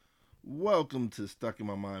Welcome to Stuck in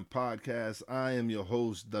My Mind podcast. I am your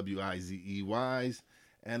host, Wize Wise.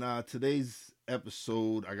 And today's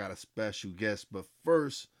episode, I got a special guest. But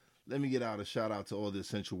first, let me get out a shout out to all the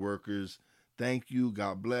essential workers. Thank you.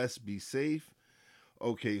 God bless. Be safe.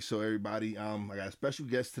 Okay, so everybody, I got a special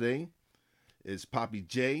guest today. It's Poppy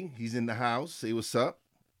J. He's in the house. Say what's up.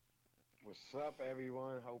 What's up,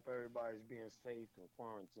 everyone? Hope everybody's being safe and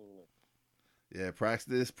quarantining. Yeah,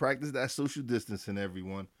 practice that social distancing,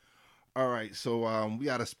 everyone. All right, so we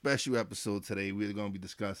got a special episode today. We're going to be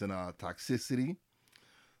discussing toxicity,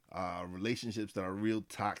 relationships that are real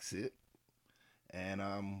toxic, and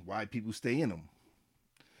why people stay in them.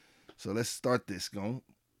 So let's start this going.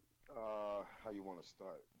 How you want to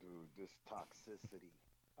start, dude? This toxicity.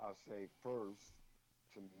 I'll say first,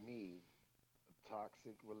 to me, a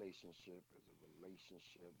toxic relationship is a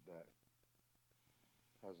relationship that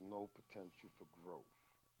has no potential for growth.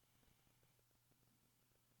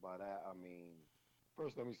 By that, I mean,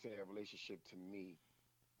 first, let me say a relationship to me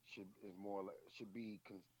should be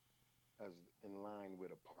as in line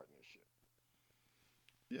with a partnership.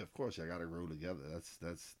 Yeah, of course, I got to grow together. That's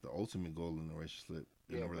the ultimate goal in a relationship.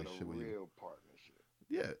 In Yeah, a but a relationship with you. real partnership.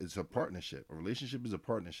 Yeah, it's a Like, partnership. A relationship is a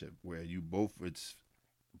partnership where you both. It's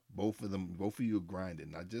both of them. Both of you are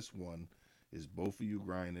grinding, not just one. It's both of you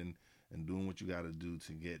grinding and doing what you got to do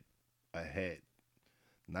to get ahead.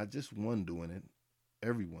 Not just one doing it,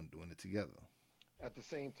 everyone doing it together. at the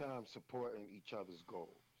same time, supporting each other's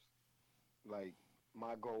goals. Like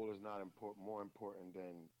my goal is not more important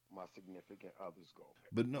than my significant other's goal.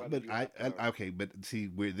 But no, Whether but you have to, okay, but see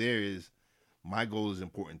where there is my goal is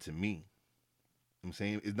important to me. I'm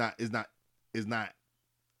saying it's not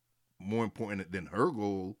more important than her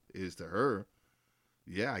goal is to her.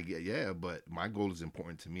 Yeah, I get yeah, but my goal is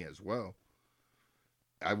important to me as well.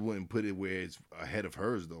 I wouldn't put it where it's ahead of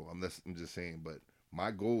hers though. I'm just saying, but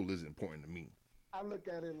my goal is important to me. I look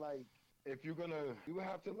at it like if you're gonna, you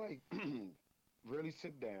have to like really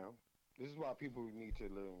sit down. This is why people need to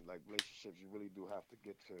learn like relationships. You really do have to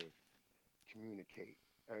get to communicate.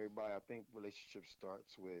 Everybody, I think relationship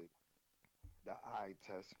starts with the eye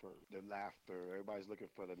test first, the laughter. Everybody's looking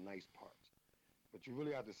for the nice parts. But you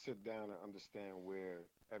really have to sit down and understand where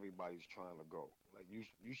everybody's trying to go. Like you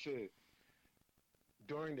should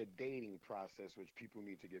during the dating process, which people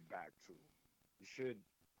need to get back to. You should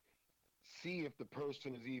see if the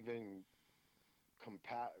person is even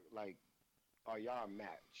like, are y'all a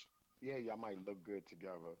match? Yeah, y'all might look good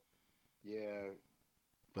together. Yeah,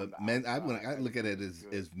 from But the men, I outside, look at everything it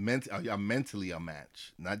is good. as are mentally a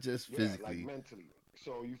match, not just Yeah, like physically. mentally.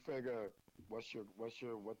 So you figure, what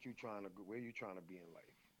you trying to, where you trying to be in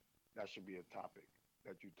life? That should be a topic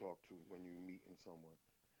that you talk to when you meeting someone.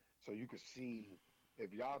 So you could see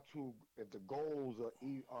if y'all two, if the goals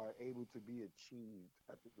are able to be achieved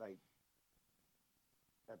like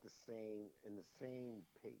at the same in the same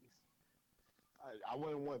pace. I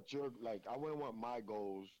wouldn't want I wouldn't want my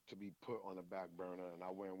goals to be put on the back burner, and I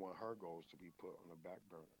wouldn't want her goals to be put on the back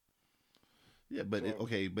burner. Yeah, but So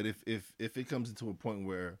okay, but if it comes into a point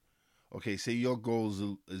where, okay, say your goals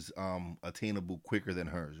is attainable quicker than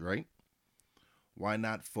hers, right? Why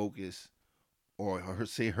not focus or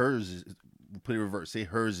say hers is put it reverse. Say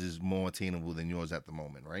hers is more attainable than yours at the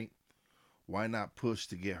moment, right? Why not push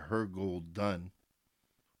to get her goal done,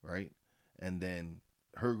 right? And then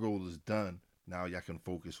her goal is done. Now y'all can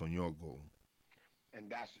focus on your goal. and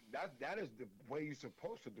that is the way you're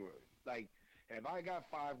supposed to do it. Like if I got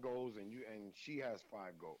five goals and she has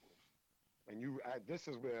five goals, and this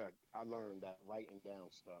is where I learned that writing down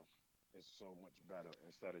stuff is so much better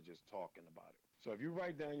instead of just talking about it. So if you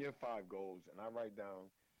write down your five goals and I write down,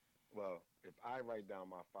 well, if I write down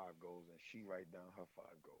my five goals and she write down her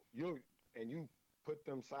five goals, you put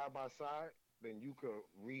them side by side, then you could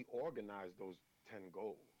reorganize those 10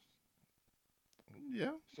 goals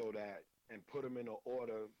Yeah, so that and put them in an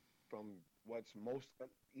order from what's most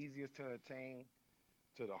easiest to attain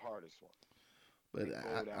to the hardest one but and go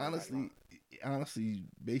down that honestly, line.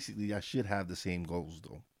 basically, I should have the same goals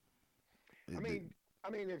though. I It- it-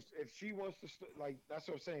 mean, if she wants to like that's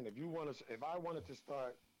what I'm saying. If I wanted to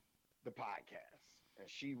start the podcast and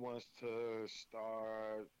she wants to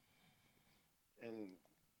start and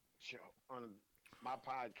she, on my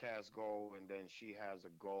podcast goal, and then she has a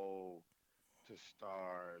goal to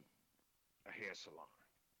start a hair salon.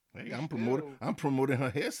 Hey, You still, I'm promoting her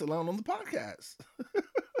hair salon on the podcast.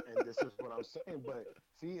 and this is what I'm saying, but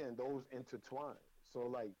see, and those intertwine. So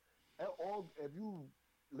like, if you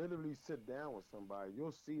literally sit down with somebody,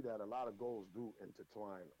 you'll see that a lot of goals do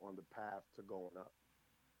intertwine on the path to going up.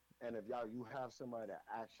 And if you have somebody that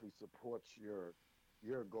actually supports your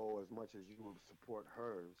your goal as much as you will support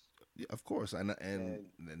hers, Yeah, of course, then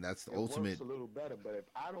and that's the it works ultimate. a little better. But if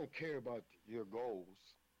I don't care about your goals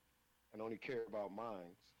and only care about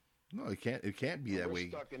mine, No, it can't be and that we're way.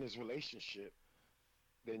 stuck in this relationship,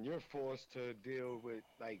 then you're forced to deal with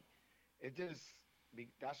like it just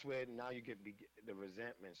that's where now you get the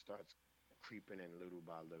resentment starts creeping in little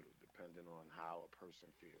by little, depending on how a person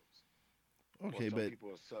feels. Or Okay, some but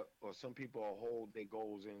people are or some people will hold their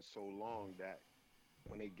goals in so long that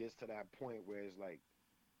when it gets to that point where it's like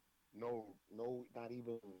no, not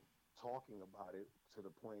even talking about it to the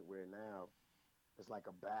point where now it's like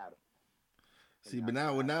a battle, and see, but that's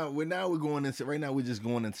now we're not. now we're now we're going into right now we're just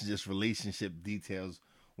going into just relationship details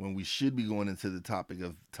when we should be going into the topic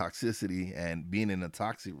of toxicity and being in a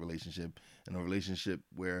toxic relationship and a relationship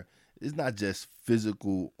where it's not just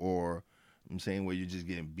physical or I'm saying where you're just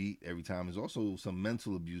getting beat every time. There's also some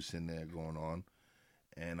mental abuse in there going on,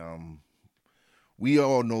 and we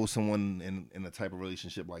all know someone in a type of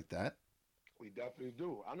relationship like that. We definitely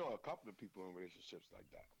do. I know a couple of people in relationships like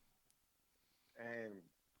that, and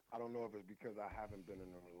I don't know if it's because I haven't been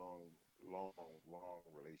in a long, long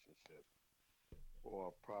relationship,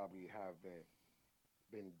 or probably haven't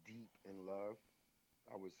been deep in love.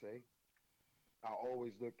 I would say I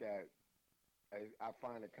always look at. I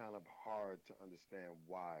find it kind of hard to understand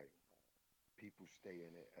why people stay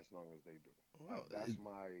in it as long as they do. Well,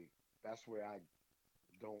 That's where I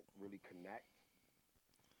don't really connect.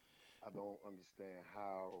 I don't understand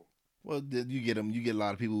how. well, you get them. You get a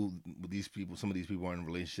lot of people with these people. Some of these people are in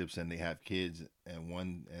relationships and they have kids, and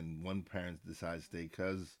one parent decides to stay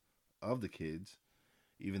because of the kids,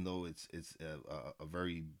 even though it's a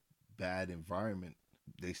very bad environment.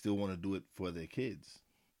 They still want to do it for their kids,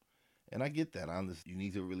 and I get that. You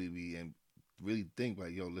need to really be and really think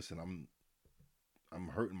like, yo, listen, I'm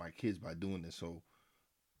hurting my kids by doing this, so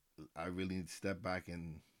I really need to step back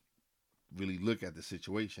and really look at the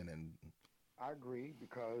situation. And I agree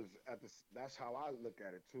because that's how I look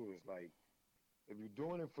at it too. It's like if you're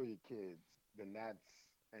doing it for your kids, then that's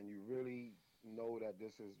and you really know that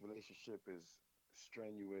this is relationship is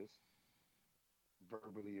strenuous,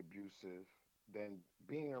 verbally abusive, then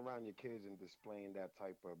being around your kids and displaying that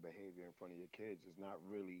type of behavior in front of your kids is not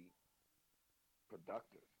really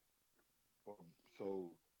productive. Or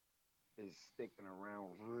so is sticking around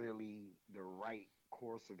really the right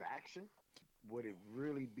course of action? Would it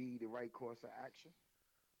really be the right course of action?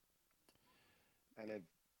 And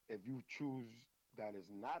if you choose that is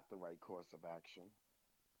not the right course of action,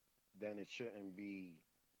 then it shouldn't be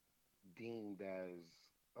deemed as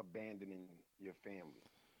abandoning your family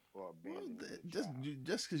or well, abandoning your just child.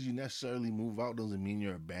 just because you necessarily move out doesn't mean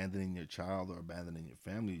you're abandoning your child or abandoning your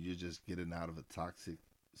family. You're just getting out of a toxic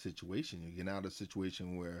situation. You're getting out of a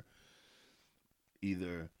situation where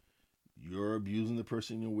either you're abusing the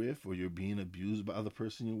person you're with or you're being abused by the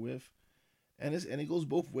person you're with. And it goes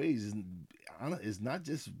both ways. It's not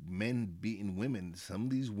just men beating women. Some of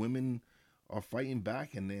these women are fighting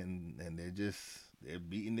back and they're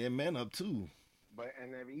beating their men up too. But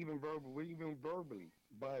and then even verbally.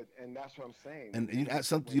 But and that's what I'm saying. And you know,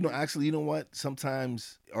 When you actually, you know what?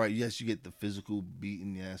 Sometimes, all right, yes, you get the physical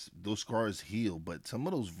beating. Yes, those scars heal, but some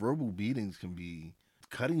of those verbal beatings can be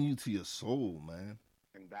cutting you to your soul, man.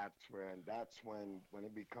 and that's when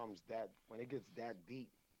it becomes that when it gets that deep,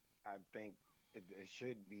 I think it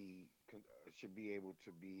should it should be able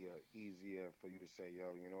to be easier for you to say,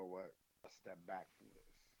 yo, you know what, I step back from this.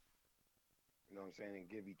 You know what I'm saying, and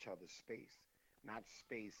give each other space, not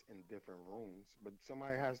space in different rooms, but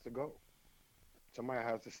somebody has to go. Somebody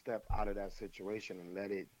has to step out of that situation and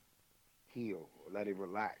let it heal, let it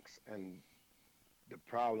relax. And the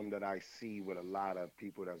problem that I see with a lot of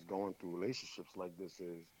people that's going through relationships like this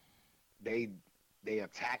is they they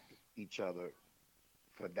attack each other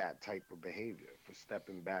for that type of behavior, for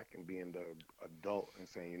stepping back and being the adult and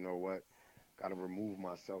saying, you know what, got to remove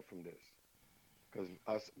myself from this because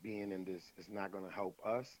us being in this is not going to help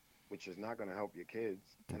us, which is not going to help your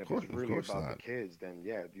kids. And if it's Of really course about the not. kids, then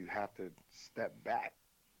yeah, you have to step back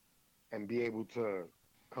and be able to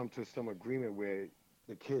come to some agreement where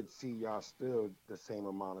the kids see y'all still the same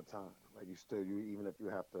amount of time. Like you even if you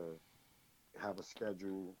have to have a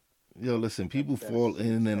schedule Yo, listen, people that is fall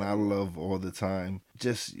in and out of scheduled. love all the time.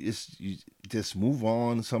 Just move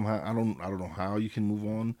on somehow. I don't know how you can move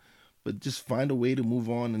on, but just find a way to move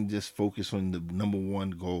on and just focus on the number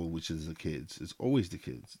one goal, which is the kids. It's always the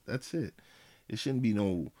kids. That's it. It shouldn't be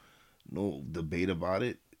no debate about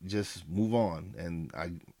it. Just move on. And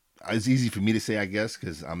it's easy for me to say, I guess,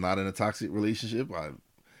 because I'm not in a toxic relationship.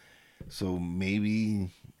 So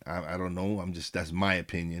maybe I don't know. I'm just that's my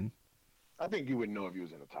opinion. I think you would know if you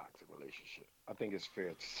was in a toxic relationship. I think it's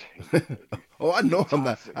fair to say that Oh, I you're know I'm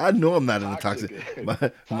not. toxic. I know I'm not in a Toxic, toxic. My.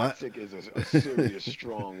 toxic is a serious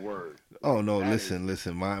strong word. Oh Like no! that is.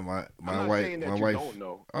 Listen. My I'm my not wife. saying My that you wife. don't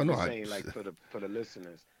know. Oh I'm no! just I. saying like for the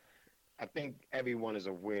listeners, I think everyone is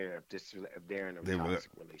aware of this if they're in a They were.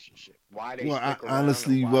 toxic relationship. Why they Well, I, stick around and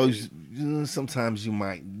honestly, why well, they sometimes you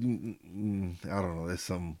might. I don't know. There's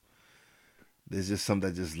some. There's just some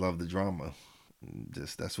that just love the drama.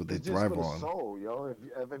 Just that's what they it's just for thrive the on. soul, yo.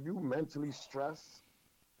 If you mentally stress,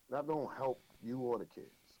 that don't help you or the kids.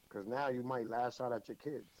 Cause now you might lash out at your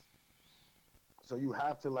kids. So you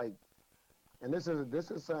have to like, and this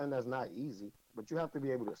is something that's not easy, but you have to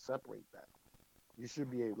be able to separate that. You should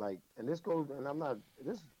be able, like, and this goes, and I'm not.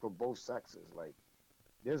 This is for both sexes. Like,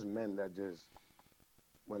 there's men that just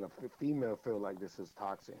when a female feel like this is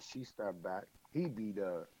toxic, she step back, he be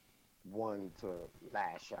the one to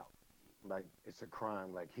lash out. Like it's a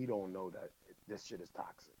crime. Like he don't know that this shit is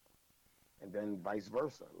toxic, and then vice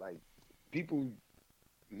versa. Like people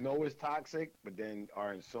know it's toxic, but then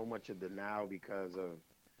are in so much of denial because of.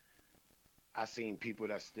 I seen people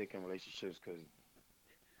that stick in relationships because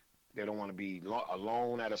they don't want to be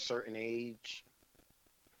alone at a certain age.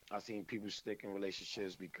 I seen people stick in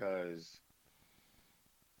relationships because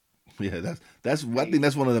Yeah, that's. I think they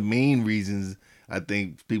that's one of the main reasons I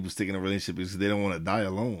think people stick in a relationship is they don't want to die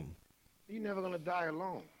alone. you're never gonna die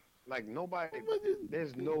alone. Like nobody,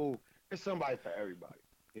 there's somebody for everybody.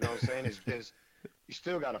 You know what I'm saying? It's just you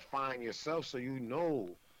still gotta find yourself so you know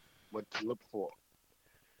what to look for.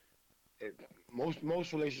 It,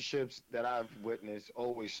 most relationships that I've witnessed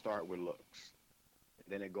always start with looks, and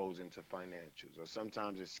then it goes into financials, or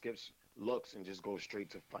sometimes it skips looks and just goes straight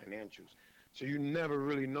to financials. So you never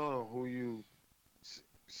really know who you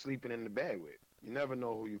sleeping in the bed with. You never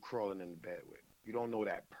know who you crawling in the bed with. You don't know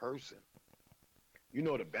that person. You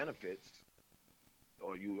know the benefits,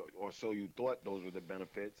 or so you thought those were the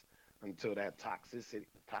benefits until that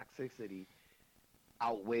toxicity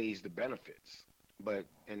outweighs the benefits. But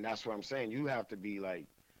and that's what I'm saying. You have to be like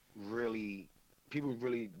really people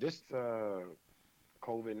really this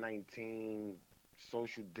COVID-19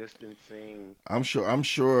 social distancing. I'm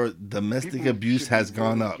sure domestic People abuse should be has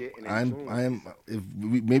gone really up. getting in tune with I'm themselves. if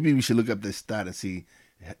maybe we should look up this stat and see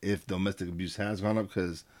if domestic abuse has gone up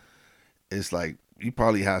because it's like you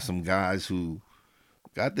probably have some guys who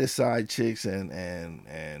got their side chicks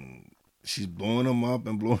and she's blowing them up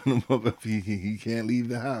and blowing them up if he can't leave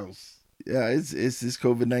the house. Yeah, it's this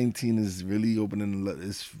COVID-19 is really opening.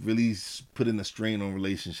 It's really putting a strain on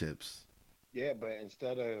relationships. Yeah, but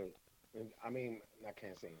instead of, I mean, I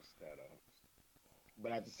can't say instead of,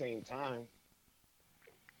 but at the same time,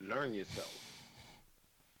 learn yourself.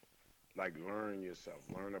 Like learn yourself,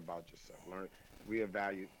 learn about yourself, learn,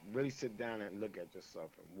 reevaluate, really sit down and look at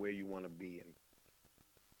yourself and where you want to be. And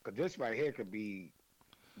because this right here could be,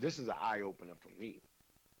 this is an eye opener for me.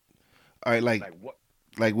 All right, Like what,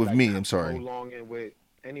 like with like me, not I'm sorry. prolonging with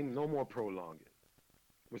any, no more prolonging.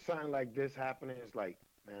 With something like this happening, it's like,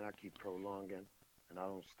 man, I keep prolonging and I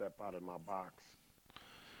don't step out of my box.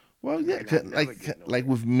 Well, We yeah, might not never get like nowhere.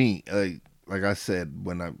 with me, like I said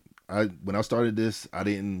when I started this, I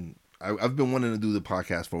didn't. I've been wanting to do the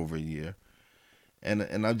podcast for over a year, and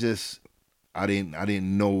I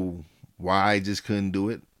didn't know why I just couldn't do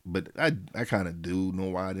it, but I kind of do know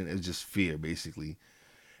why I didn't. It's just fear basically.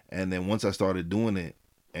 And then once I started doing it,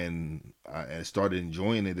 and I started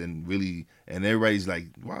enjoying it, and really, and everybody's like,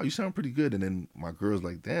 "Wow, you sound pretty good." And then my girl's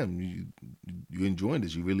like, "Damn, you enjoying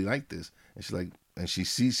this? You really like this?" And she's like, and she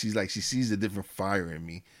sees a different fire in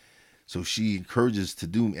me, so she encourages to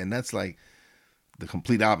do, and that's like the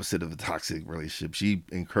complete opposite of a toxic relationship. She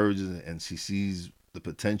encourages and she sees the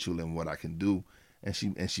potential in what I can do, and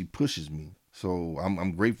she pushes me. So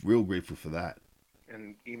I'm real grateful for that.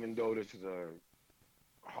 And even though this is a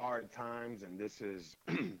hard times and this is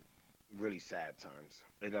really sad times,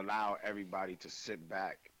 it allowed everybody to sit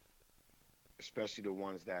back, especially the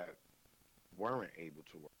ones that weren't able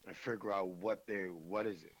to work, and figure out what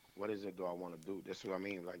is it? What is it do I want to do? This is what I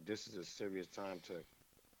mean. Like this is a serious time to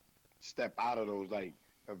step out of those, like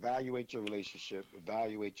evaluate your relationship,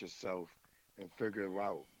 evaluate yourself, and figure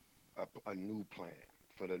out a new plan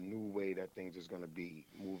for the new way that things is going to be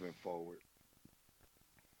moving forward.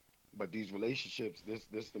 But these relationships,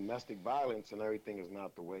 this domestic violence and everything is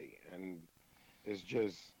not the way. And it's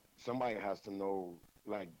just somebody has to know,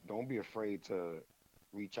 like, don't be afraid to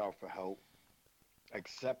reach out for help,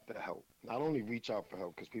 accept the help. Not only reach out for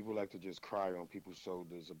help, because people like to just cry on people's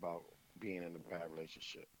shoulders about being in a bad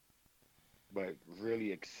relationship, but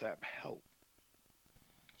really accept help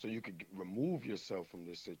so you could remove yourself from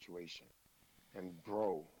this situation and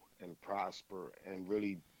grow and prosper and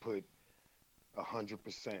really put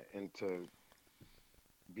 100% into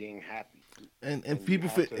being happy, And and you people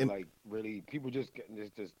have fit to and like really people just get this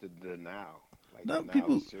just the denial. Like now denial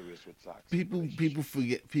people is serious with toxic people relationships.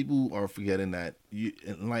 forget people are forgetting that you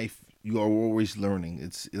in life you are always learning.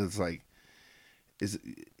 It's like it's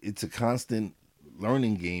it's a constant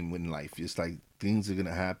learning game in life. It's like things are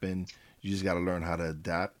gonna happen. You just gotta learn how to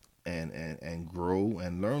adapt and grow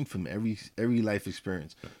and learn from every life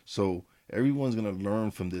experience. So everyone's gonna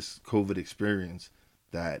learn from this COVID experience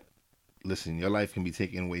that listen, your life can be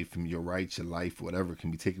taken away from your rights, your life, whatever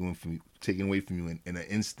can be taken away from you in an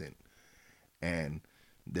instant, and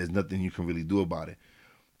there's nothing you can really do about it.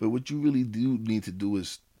 But what you really do need to do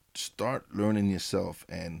is start learning yourself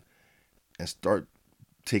and start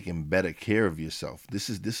taking better care of yourself. This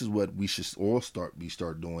is what we should all start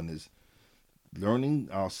doing is learning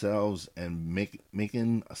ourselves and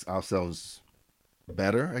making ourselves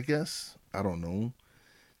better. I guess I don't know.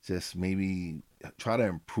 Just maybe try to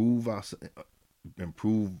improve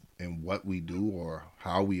in what we do or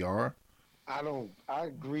how we are. I don't. I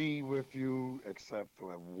agree with you, except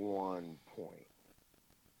for at one point,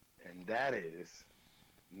 and that is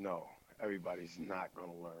no. Everybody's not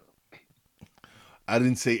gonna learn. I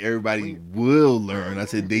didn't say everybody We, will learn. I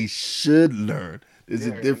said they should learn. There's a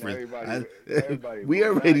yeah, and difference. everybody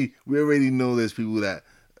will not. We already know there's people that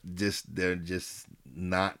they're just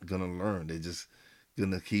not gonna learn. They're just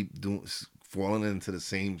gonna keep doing falling into the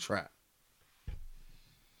same trap.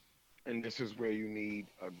 And this is where you need,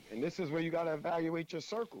 and this is where you gotta evaluate your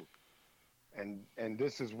circle, and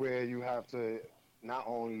this is where you have to not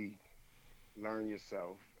only learn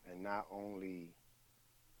yourself and not only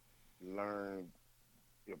learn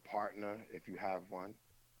your partner if you have one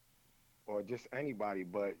or just anybody,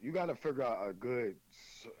 but you got to figure out a good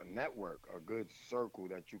network, a good circle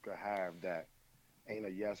that you could have that ain't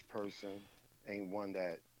a yes person, ain't one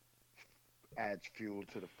that adds fuel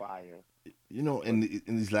to the fire, You know, but in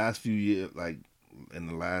these last few years, like in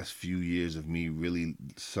the last few years of me really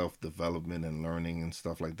self development and learning and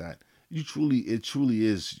stuff like that, it truly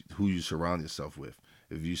is who you surround yourself with.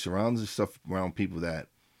 If you surround yourself around people that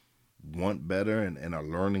want better and are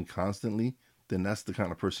learning constantly, then that's the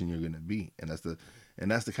kind of person you're gonna be, and that's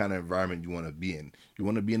the kind of environment you want to be in. You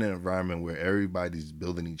want to be in an environment where everybody's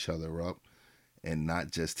building each other up and not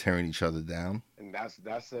just tearing each other down. and that's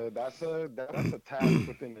a task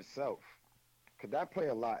within itself. Could that play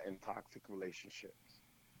a lot in toxic relationships?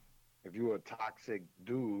 If you're a toxic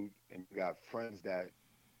dude and you got friends that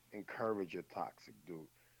encourage your toxic dude,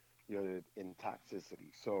 you're in toxicity.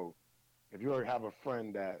 So if you have a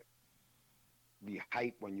friend that be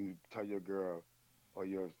hype when you tell your girl or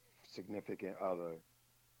your significant other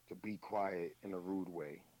to be quiet in a rude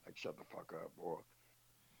way, like shut the fuck up, or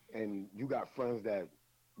and you got friends that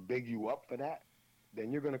big you up for that,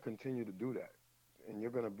 then you're gonna continue to do that, and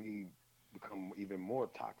you're gonna become even more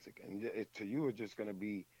toxic. And to you, it's just gonna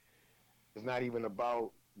be. It's not even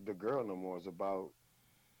about the girl no more. It's about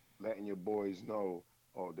letting your boys know,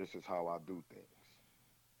 oh, this is how I do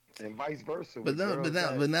things, and vice versa But with now, girls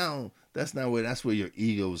that now that's where your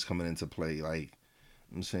ego is coming into play. Like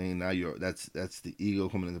I'm saying now, that's the ego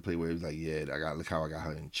coming into play where it's like, yeah, I got look how I got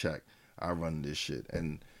her in check. I run this shit,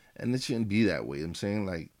 and it shouldn't be that way. I'm saying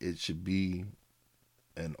like it should be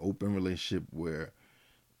an open relationship where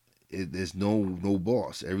there's no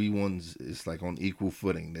boss. Everyone's it's like on equal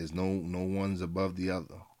footing. There's no one's above the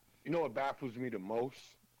other. you know what baffles me the most.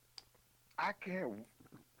 I can't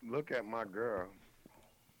look at my girl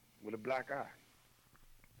with a black eye.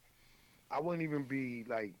 I wouldn't even be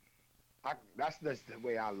like, that's just the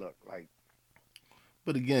way I look. Like,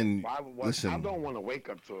 But again, why? What? I listen, don't want to wake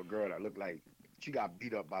up to a girl that looked like she got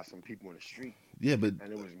beat up by some people in the street, yeah, but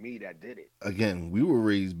and it was me that did it. again, we were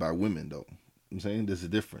raised by women though. I'm saying there's a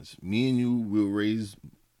difference. Me and you we were raised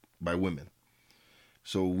by women.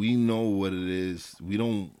 So we know what it is. We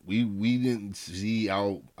don't. We didn't see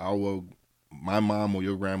our my mom or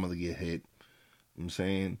your grandmother get hit. I'm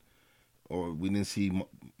saying, or we didn't see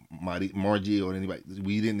Margie or anybody.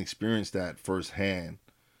 We didn't experience that firsthand.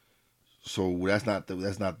 So that's not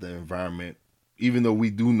the environment. Even though we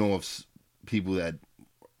do know of people that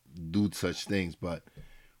do such things, but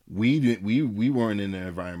we didn't. We weren't in an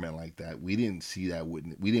environment like that. We didn't see that. We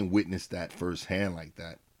didn't witness that firsthand like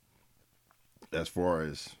that. As far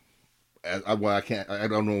as well, I can't. I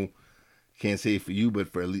don't know. Can't say for you, but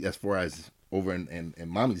for at least as far as over in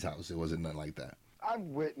mommy's house, it wasn't nothing like that. I've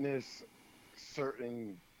witnessed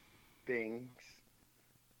certain things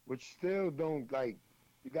which still don't like.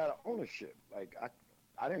 You got a ownership. Like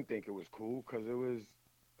I didn't think it was cool because it was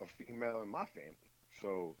a female in my family,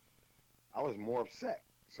 so I was more upset.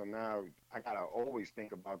 So now I gotta always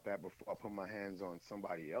think about that before I put my hands on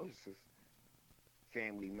somebody else's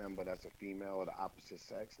family member that's a female or the opposite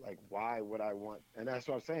sex. Like, why would I want? And that's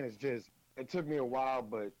what I'm saying. It's just it took me a while,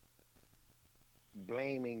 but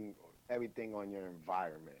blaming everything on your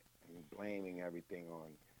environment and blaming everything on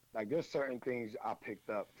like there's certain things I picked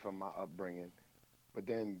up from my upbringing, but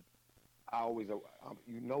then I always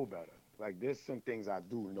you know better. Like there's some things I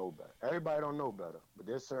do know better. Everybody don't know better, but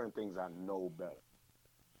there's certain things I know better.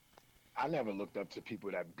 I never looked up to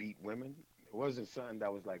people that beat women. It wasn't something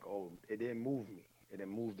that was like, oh, it didn't move me. It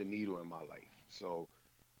didn't move the needle in my life. So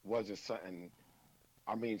it wasn't something.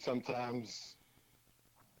 I mean, sometimes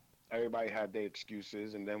everybody had their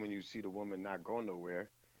excuses, and then when you see the woman not go nowhere,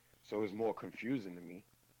 so it's more confusing to me.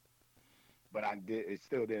 But I did. It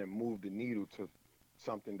still didn't move the needle to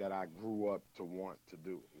something that I grew up to want to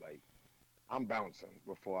do. Like I'm bouncing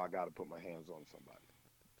before I got to put my hands on somebody,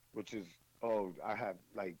 which is oh I have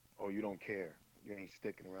like oh you don't care. You ain't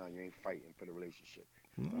sticking around. You ain't fighting for the relationship.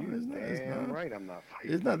 No, You it's not. It's damn not. right I'm not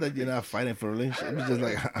fighting It's for not the that you're not relationship. fighting for a relationship. It's just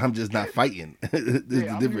like I'm just not fighting. There's Yeah,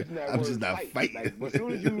 the I'm difference. using that I'm just word not fight. fighting. Like, but as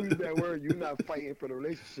soon as you use that word, you're not fighting for the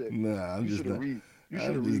relationship. Nah, I'm You just should have not. re you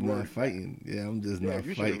should I'm have just not reworded that. fighting. Yeah, I'm just Yeah, not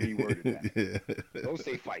you should have fighting. reworded that. Yeah. Don't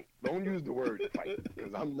say fight. Don't use the word fight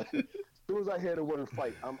because I'm not. As soon as I hear the word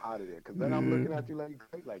fight, I'm out of there. Because then I'm looking at you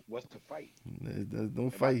like, what's to fight?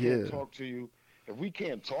 Don't If I fight can't here. talk to you, if we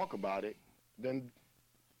can't talk about it, then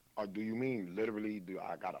or do you mean literally? Do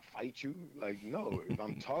I gotta fight you? Like, no. If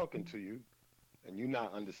I'm talking to you and you're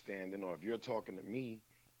not understanding, or if you're talking to me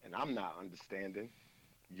and I'm not understanding,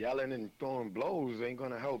 yelling and throwing blows ain't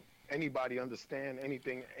gonna help anybody understand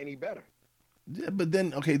anything any better. Yeah, but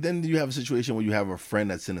then okay, then you have a situation where you have a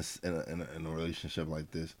friend that's in a relationship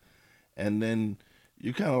like this, and then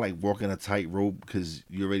you kind of like walking a tightrope because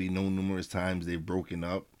you already know numerous times they've broken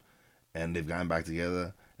up and they've gotten back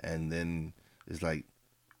together, and then it's like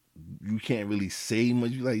you can't really say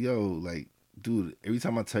much. You like, yo, like, dude, every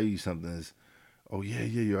time I tell you something, is, oh yeah,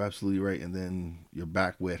 yeah, you're absolutely right, and then you're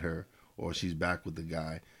back with her or she's back with the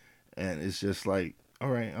guy, and it's just like, all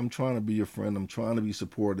right, I'm trying to be your friend, I'm trying to be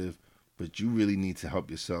supportive, but you really need to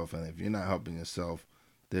help yourself, and if you're not helping yourself,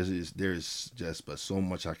 there's just but so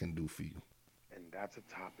much I can do for you. And that's a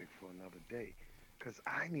topic for another day. Cause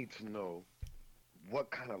I need to know what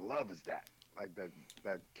kind of love is that? Like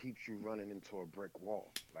that keeps you running into a brick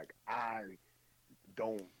wall. Like I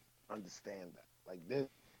don't understand that. Like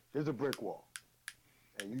there's a brick wall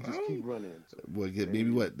and you just keep Um, running into it. well, And then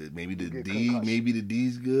maybe what? Maybe you the get D, concussion. maybe the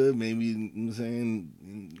D's good. Maybe you know what I'm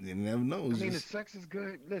saying, you never know. I It's mean the just sex is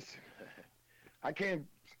good. Listen, I can't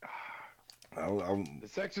I'll, the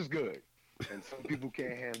sex is good. And some people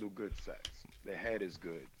can't handle good sex. The head is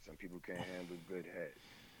good. Some people can't handle good head.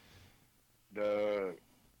 The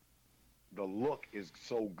the look is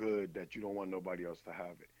so good that you don't want nobody else to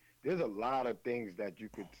have it. There's a lot of things that you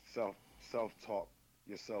could self talk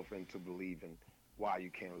yourself into believing why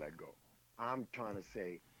you can't let go. I'm trying to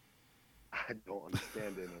say I don't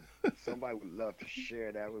understand it. And if somebody would love to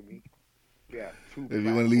share that with me, we have two if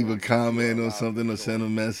you want to leave a platforms that you are comment or allowed to something or send join. a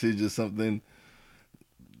message or something,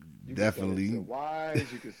 You can send it to definitely.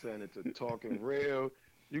 Wise, you can send it to Talking Real,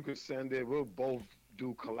 you can send it. We'll both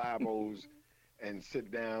do collabos and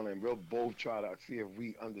sit down and we'll both try to see if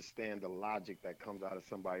we understand the logic that comes out of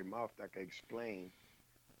somebody's mouth that can explain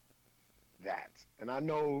that. And I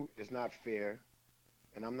know it's not fair,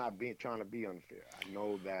 and I'm not being trying to be unfair. I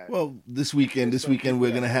know that Well, this weekend, there's this some weekend people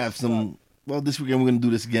we're that gonna get have stuck. some. Well, this weekend we're gonna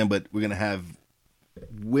do this again, but we're gonna have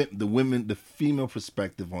the women, the female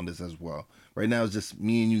perspective on this as well. Right now it's just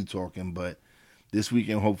me and you talking, but this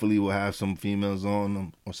weekend hopefully we'll have some females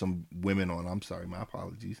on or some women on. I'm sorry, my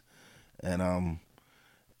apologies, and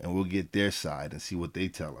and we'll get their side and see what they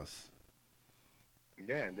tell us.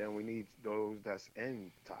 Yeah, and then we need those that's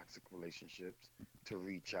in toxic relationships to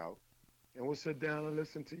reach out, and we'll sit down and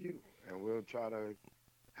listen to you, and we'll try to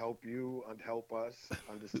help you and help us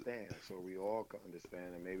understand, so we all can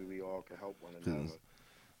understand, and maybe we all can help one Because another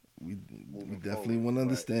we we moving definitely forward. want to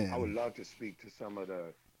But I would understand. love to speak to some of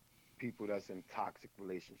the people that's in toxic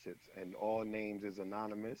relationships, and all names is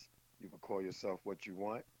anonymous. You can call yourself what you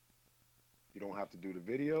want. You don't have to do the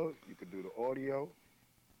video. You could do the audio.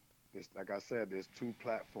 It's like I said, there's two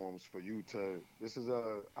platforms for you to. This is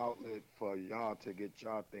a outlet for y'all to get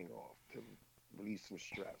y'all thing off, to release some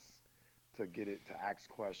stress, to get it, to ask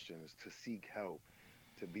questions, to seek help,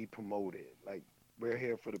 to be promoted. Like we're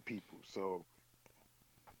here for the people. So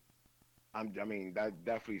I mean, that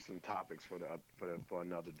definitely some topics for for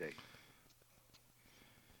another day.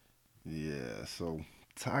 Yeah, so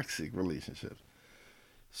toxic relationships.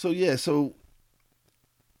 So yeah, so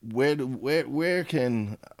where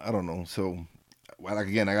can I don't know. So, well, like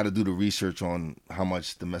again, I got to do the research on how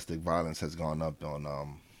much domestic violence has gone up on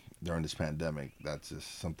during this pandemic. That's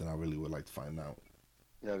just something I really would like to find out.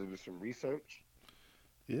 You have to do some research.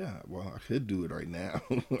 Yeah, well, I could do it right now.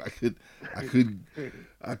 I could,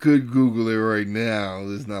 I could Google it right now.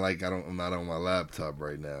 It's not like I'm not on my laptop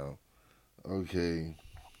right now. Okay,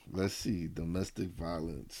 let's see domestic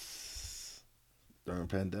violence during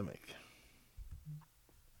pandemic.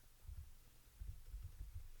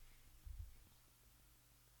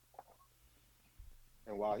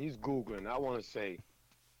 And while he's Googling, I want to say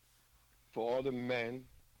for all the men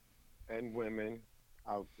and women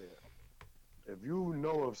out there, if you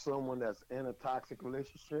know of someone that's in a toxic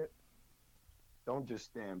relationship, don't just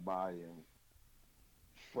stand by and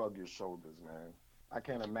shrug your shoulders, man. I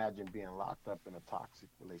can't imagine being locked up in a toxic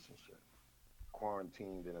relationship,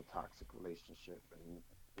 quarantined in a toxic relationship, and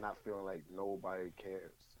not feeling like nobody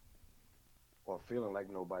cares or feeling like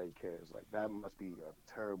nobody cares. Like, that must be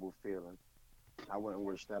a terrible feeling. I wouldn't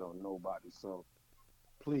wish that on nobody. So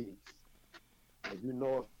please, if you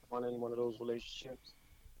know of on any one of those relationships,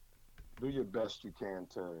 do your best you can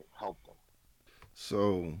to help them.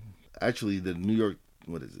 So, actually, the New York,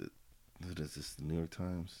 what is it? What is this? The New York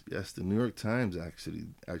Times? Yes, the New York Times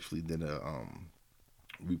actually did a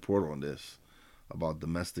report on this about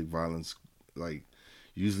domestic violence. Like,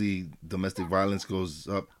 usually domestic violence goes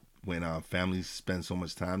up when families spend so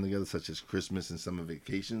much time together, such as Christmas and summer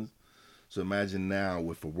vacations. So imagine now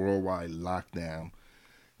with a worldwide lockdown,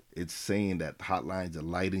 it's saying that hotlines are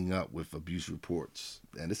lighting up with abuse reports,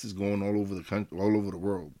 and this is going all over the country, all over the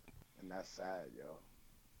world. And that's sad, yo.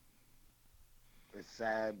 It's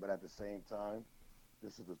sad, but at the same time,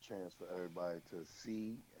 this is a chance for everybody to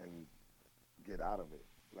see and get out of it.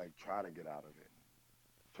 Like, try to get out of it.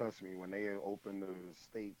 Trust me, when they open the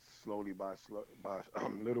states slowly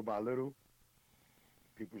little by little,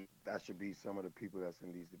 people that should be some of the people that's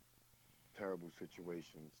in these terrible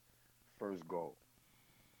situations. First goal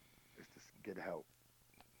is to get help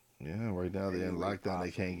Yeah, right now they're any in way lockdown,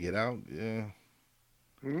 they possible. can't get out. Yeah,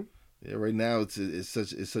 Hmm? yeah. Right now it's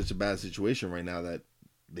such a bad situation right now that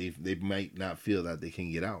they might not feel that they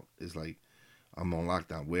can get out. It's like I'm on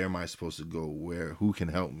lockdown. Where am I supposed to go? Who can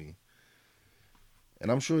help me?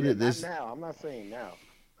 And I'm sure Yeah, that not this now. I'm not saying now.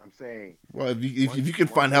 I'm saying well, if you can once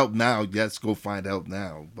find it, help now, let's go find help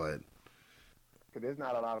now. But because there's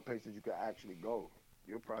not a lot of places you can actually go.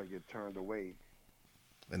 You'll probably get turned away.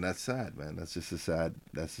 and that's sad, man. That's just a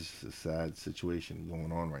sad situation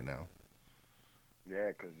going on right now. Yeah,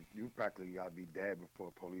 because you practically gotta be dead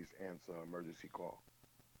before police answer an emergency call,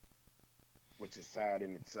 which is sad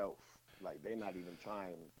in itself. Like, they're not even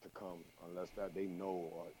trying to come unless that they know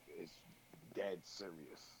or it's dead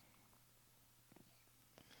serious.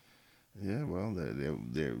 Yeah, well,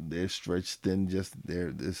 they're stretched thin. Just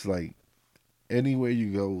they're it's like anywhere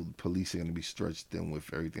you go, police are gonna be stretched thin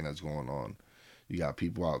with everything that's going on. You got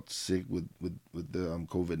people out sick with the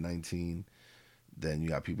COVID-19. Then you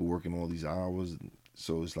got people working all these hours.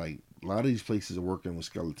 So it's like a lot of these places are working with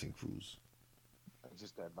skeleton crews. I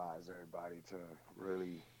just advise everybody to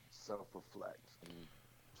really self-reflect and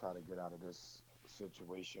try to get out of this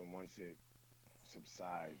situation once it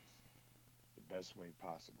subsides the best way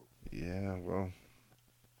possible. Yeah, well,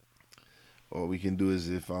 all we can do is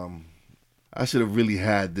if I should have really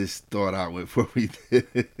had this thought out before we did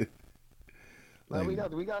it. Now Like,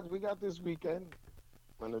 we got this weekend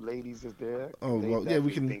when the ladies is there. oh They well, yeah,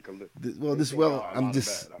 we definitely can. think Well, they this think well, a I'm lot of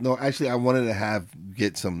just better. no. Actually, I wanted to have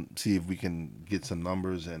get some see if we can get some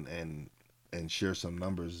numbers and share some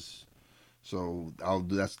numbers. So I'll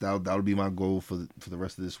do that'll be my goal for the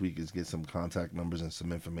rest of this week is get some contact numbers and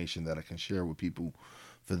some information that I can share with people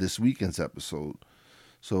for this weekend's episode.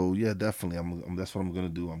 So yeah, definitely, that's what I'm gonna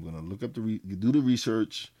do. I'm gonna look up do the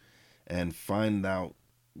research and find out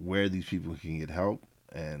where these people can get help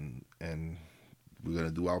and we're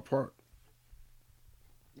gonna do our part.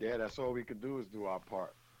 Yeah, that's all we could do is do our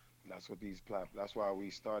part. That's why we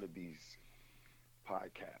started these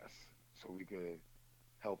podcasts so we could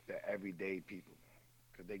help the everyday people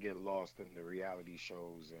because they get lost in the reality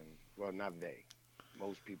shows and well, not they.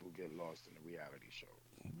 Most people get lost in the reality shows.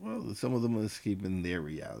 Well, some of them are escaping their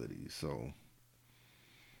reality, so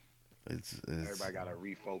it's Everybody got to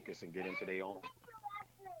refocus and get into their own.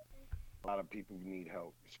 A lot of people need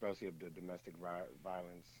help, especially if the domestic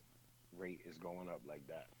violence rate is going up like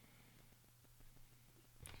that.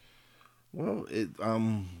 well it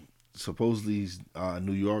supposedly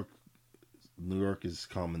New York is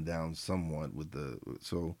calming down somewhat with the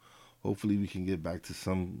so hopefully we can get back to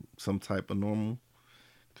some type of normal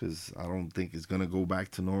because I don't think it's gonna go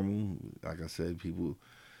back to normal. Like I said, people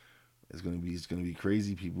It's gonna be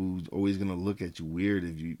crazy. People always gonna look at you weird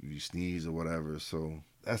if you sneeze or whatever. So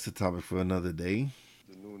that's the topic for another day.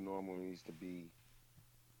 The new normal needs to be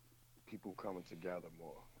people coming together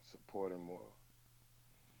more, supporting more,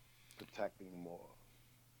 protecting more,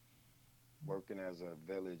 working as a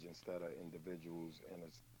village instead of individuals in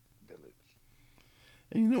a village.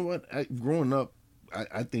 And you know what? Growing up,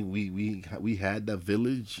 I think we had that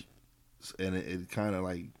village, and it kind of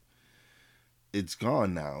like it's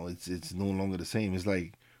gone now. It's no longer the same. It's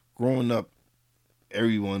like growing up,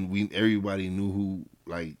 everybody knew who,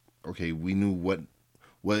 like, okay, we knew what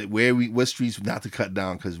streets not to cut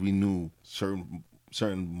down because we knew certain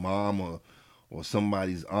mom or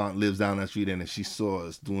somebody's aunt lives down that street, and if she saw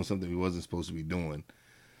us doing something we wasn't supposed to be doing,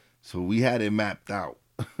 so we had it mapped out.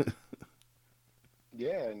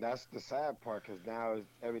 Yeah, and that's the sad part because now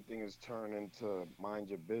everything is turned into mind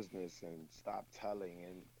your business and stop telling.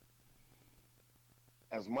 And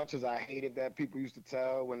as much as I hated that people used to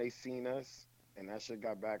tell when they seen us, and that shit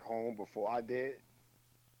got back home before I did,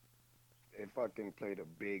 it fucking played a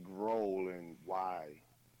big role in why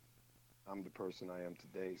I'm the person I am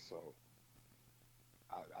today. So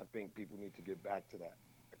I think people need to get back to that.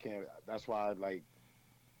 I can't. That's why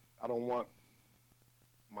I don't want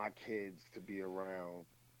my kids to be around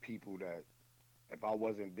people that if I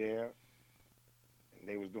wasn't there and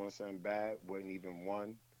they was doing something bad, wouldn't even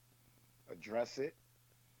one address it,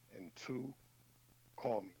 and two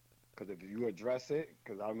call me. Because if you address it,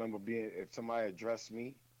 because I remember being if somebody addressed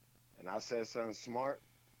me and I said something smart,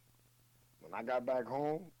 when I got back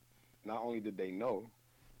home, not only did they know,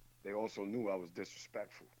 they also knew I was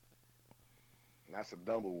disrespectful, and that's a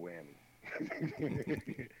double whammy.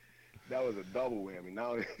 That was a double whammy.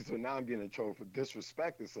 Now, so now I'm getting in trouble for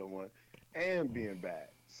disrespecting someone and being bad.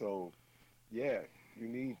 So, yeah, you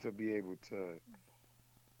need to be able to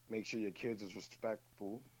make sure your kids is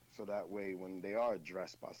respectful, so that way when they are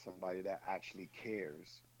addressed by somebody that actually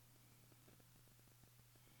cares,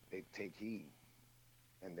 they take heed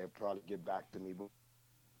and they'll probably get back to me. But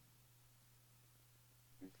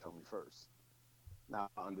you tell me first. Now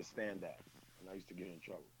I understand that, and I used to get in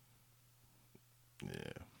trouble.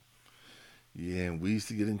 Yeah, yeah, and we used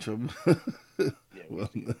to get in trouble. Yeah, we Well,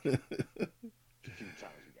 used to get in trouble. A few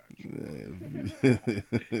times we got in trouble. yeah.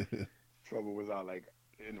 Trouble was out like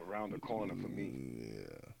in around the corner for me.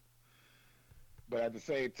 Yeah. But at the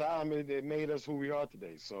same time, it made us who we are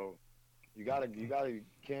today. So you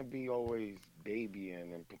can't be always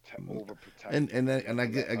babying and and overprotecting. and I, You and have I to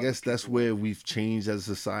guess, let I other guess that's people. where we've changed as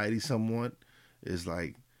a society somewhat. Is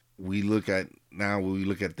like we look at now we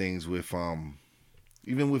look at things with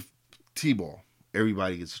even with t-ball,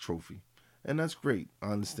 everybody gets a trophy, and that's great. I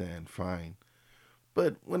understand, fine.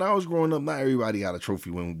 But when I was growing up, not everybody got a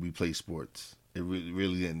trophy when we play sports. It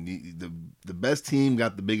really didn't. The best team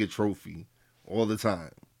got the bigger trophy all the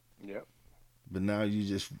time. Yep. But now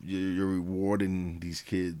you're rewarding these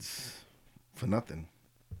kids for nothing.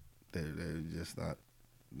 They're just not.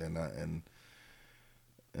 They're not,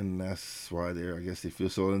 and that's why they're. I guess they feel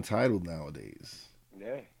so entitled nowadays.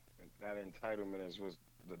 Yeah. That entitlement is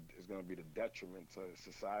going to be the detriment to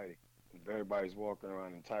society. If everybody's walking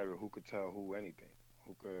around entitled, who could tell who anything?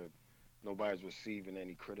 Who could? Nobody's receiving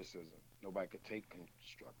any criticism. Nobody could take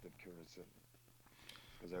constructive criticism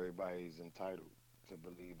because everybody's entitled to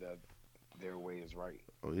believe that their way is right.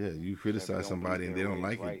 Oh yeah, you And if you criticize don't believe somebody and they their don't way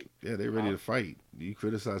is like it. right, Yeah, they're ready huh? to fight. You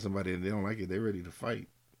criticize somebody and they don't like it, they're ready to fight.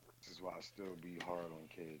 This is why I still be hard on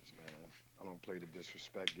kids, man. I don't play the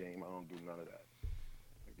disrespect game. I don't do none of that.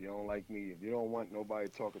 If you don't like me, if you don't want nobody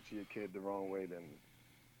talking to your kid the wrong way, then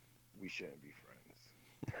we shouldn't be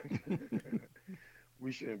friends.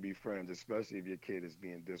 We shouldn't be friends, especially if your kid is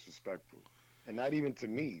being disrespectful. And not even to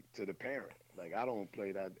me, to the parent. Like, I don't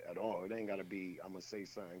play that at all. It ain't got to be, I'm going to say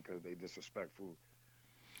something because they disrespectful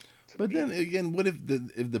to But then me. again, what if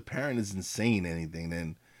the parent isn't saying anything?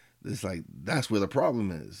 Then it's like that's where the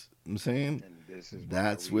problem is. I'm saying And this is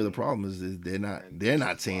why that's where the problem is they're not and they're this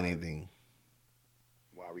not is saying anything.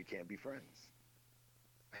 why we can't be friends.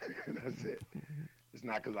 That's it. It's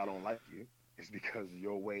not because I don't like you. It's because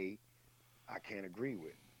your way I can't agree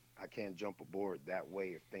with. I can't jump aboard that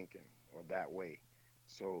way of thinking or that way.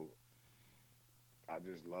 So I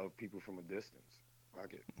just love people from a distance.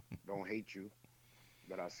 Fuck it. Don't hate you,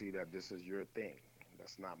 but I see that this is your thing.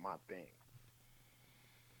 That's not my thing.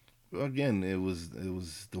 Well, again, it was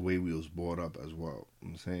the way we was brought up as well.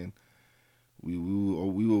 I'm saying we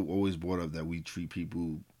were always brought up that we treat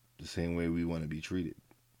people the same way we want to be treated.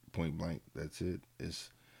 Point blank. That's it.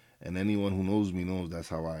 It's and anyone who knows me knows that's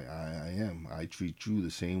how I am. I treat you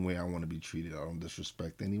the same way I want to be treated. I don't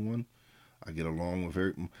disrespect anyone. I get along with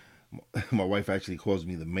her. My wife actually calls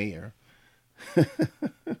me the mayor.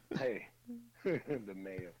 Hey, the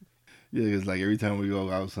mayor. Yeah, because like every time we go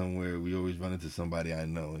out somewhere, we always run into somebody I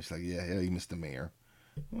know. It's like, yeah, hey, Mr. Mayor.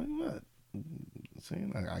 I'm like, what?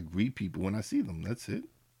 Saying I greet people when I see them. That's it.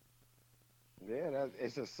 Yeah,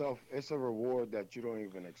 it's a reward that you don't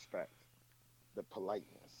even expect. The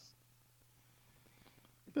politeness.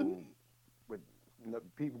 But People with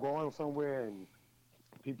people going somewhere and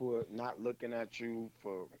people are not looking at you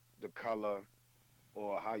for the color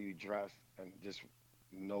or how you dress and just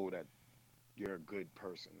know that you're a good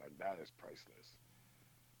person. Like that is priceless.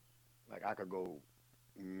 Like I could go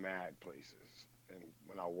mad places and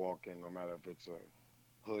when I walk in, no matter if it's a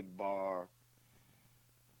hood bar,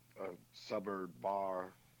 a suburb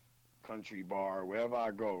bar, country bar, wherever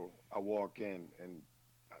I go, I walk in and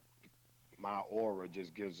my aura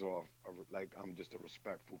just gives off like I'm just a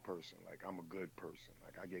respectful person. Like I'm a good person.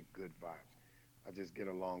 Like I get good vibes. I just get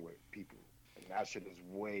along with people, and that shit is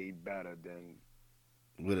way better than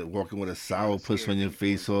with it, walking with a trying sour to puss scare on your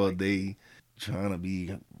people face into all liking you. day, trying to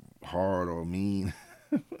be hard or mean.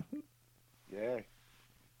 Yeah,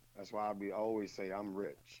 that's why I always say I'm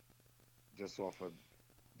rich, just off of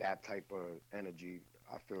that type of energy.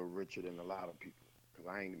 I feel richer than a lot of people because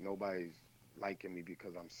I ain't nobody's liking me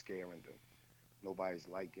because I'm scaring them. Nobody's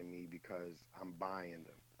liking me because I'm buying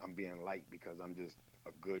them. I'm being liked because I'm just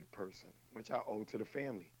a good person, which I owe to the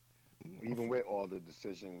family. Even with all the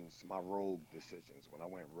decisions, my rogue decisions, when I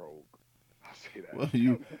went rogue, I'll say Well, that.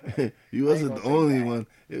 you I ain't wasn't gonna the say only bad. one.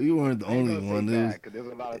 You weren't the I ain't only gonna say one. It was bad because there's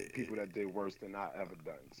a lot of people that did worse than I ever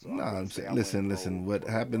done. So I'm nah. gonna I'm say saying, I went listen. rogue What for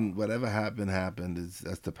a little happened? while. Whatever happened, happened.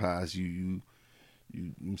 That's the past.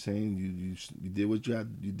 I'm saying you did what you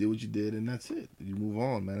had. You did what you did, and that's it. You move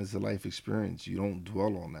on, man. It's a life experience. You don't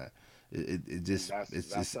dwell on that. It And just that's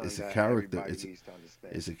something it's a that character. everybody needs to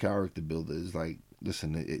understand. It's a character builder. It's like,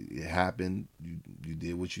 listen, it happened. You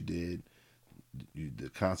did what you did. The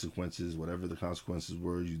consequences, whatever the consequences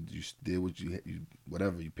were, you did what you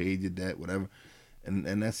whatever you paid your debt, whatever,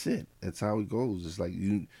 and that's it. That's how it goes. It's like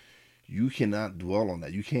you cannot dwell on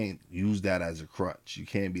that. You can't use that as a crutch. You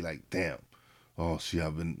can't be like, damn, oh, see,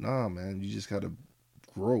 I've been nah, man. You just gotta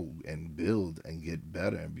grow and build and get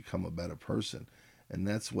better and become a better person, and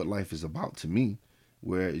that's what life is about to me.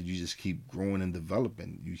 Where you just keep growing and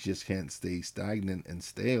developing. You just can't stay stagnant and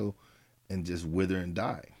stale and just wither and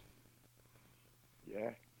die.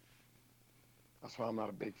 Yeah, that's why I'm not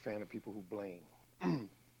a big fan of people who blame.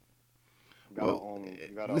 you gotta Well, own.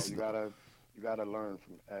 You gotta. You listen, gotta. You gotta learn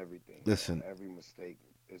from everything, man. listen. Every mistake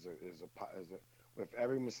is a. With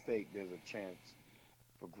every mistake, there's a chance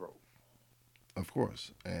for growth. Of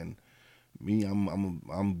course, and me, I'm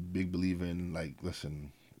a big believer in like,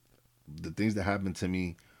 listen, the things that happen to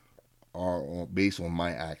me are based on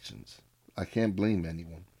my actions. I can't blame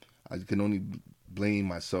anyone. I can only blame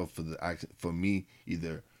myself for the action, for me,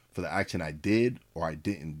 either for the action I did or I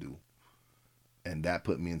didn't do, and that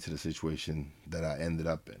put me into the situation that I ended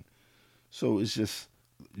up in. So it's just,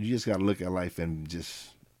 you just gotta look at life and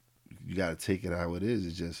just, you gotta take it how it is.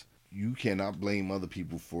 It's just, you cannot blame other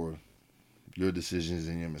people for your decisions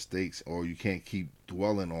and your mistakes, or you can't keep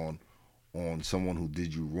dwelling on someone who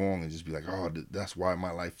did you wrong and just be like, oh, that's why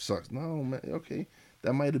my life sucks. No, man. Okay,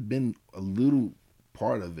 that might have been a little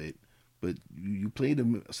part of it, but you played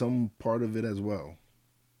some part of it as well.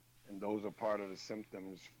 And those are part of the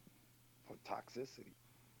symptoms for toxicity.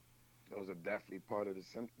 Those are definitely part of the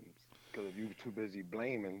symptoms. Because if you're too busy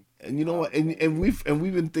blaming, And you know how what? can And you? we've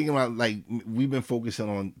been thinking about, like, we've been focusing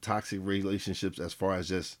on toxic relationships as far as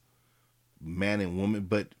just man and woman,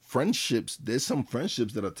 but friendships. There's some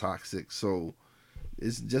friendships that are toxic. So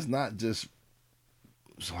it's just not just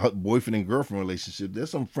boyfriend and girlfriend relationship.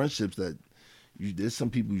 There's some friendships that there's some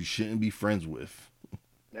people you shouldn't be friends with.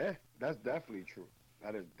 Yeah, that's definitely true.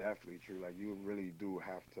 That is definitely true. Like you really do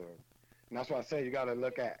have to, and that's why I say you got to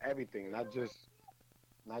look at everything, not just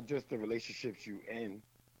the relationships you in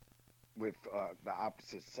with the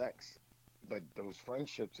opposite sex, but those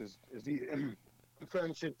friendships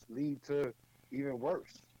friendships lead to even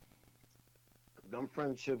worse. Them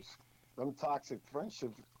friendships, them toxic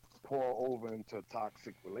friendships pour over into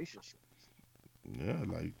toxic relationships. Yeah,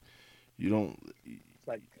 like you don't. It's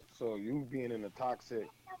like so you being in a toxic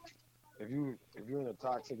if you're in a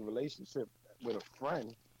toxic relationship with a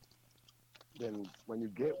friend, then when you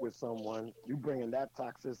get with someone, you bringing that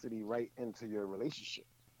toxicity right into your relationship.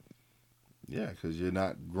 Yeah, because you're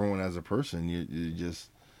not growing as a person. You're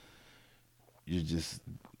just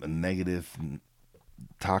a negative,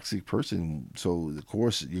 toxic person. So of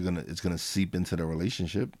course it's gonna seep into the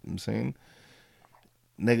relationship. I'm saying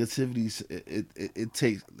negativity. It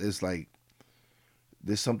takes. It's like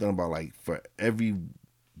there's something about, like, for every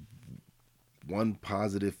one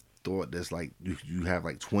positive thought that's like you have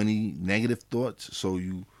like 20 negative thoughts, so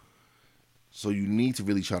you need to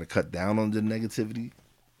really try to cut down on the negativity.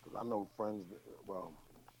 'Cause I know friends. Well,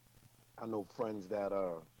 I know friends that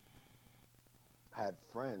had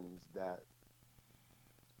friends that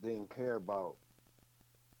didn't care about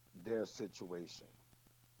their situation.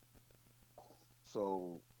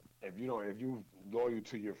 So if you loyal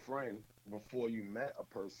to your friend before you met a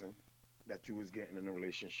person that you was getting in a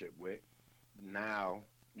relationship with, now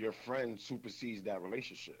your friend supersedes that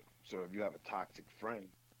relationship. So if you have a toxic friend,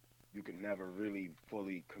 you can never really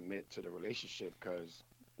fully commit to the relationship because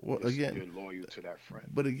Well, again, you're loyal to that friend.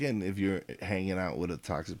 but again, if you're hanging out with a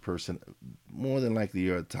toxic person, more than likely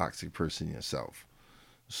you're a toxic person yourself.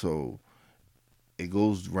 So it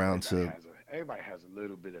goes round to Everybody has a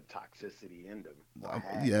little bit of toxicity in them or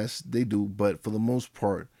had. yes, they do, but for the most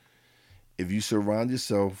part, if you surround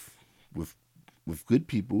yourself with good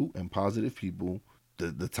people and positive people,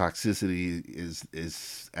 the toxicity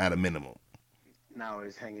is at a minimum. Now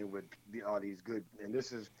it's hanging with all these good, and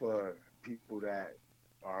this is for people that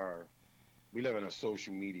are. We live in a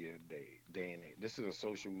social media day and age. This is a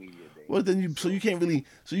social media day and Well, then age. you So you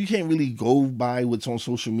can't really go by what's on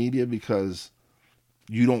social media because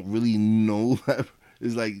you don't really know.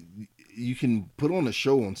 It's like you can put on a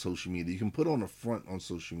show on social media. You can put on a front on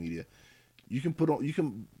social media. You can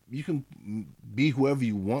be whoever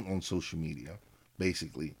you want on social media.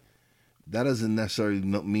 Basically, that doesn't necessarily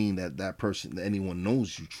mean that that person that anyone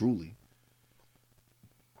knows you truly.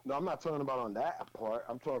 no, I'm not talking about on that part.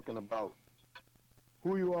 I'm talking about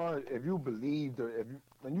who you are. If you believe, or if you,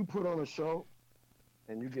 when you put on a show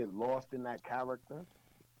and you get lost in that character,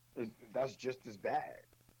 that's just as bad.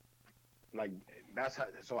 Like that's how.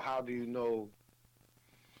 So how do you know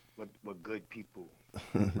what good people,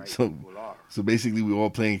 right so people are? so basically, we're all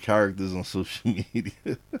playing characters on social media.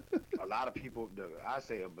 A lot of people. I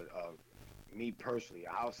say, but me personally,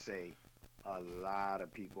 I'll say a lot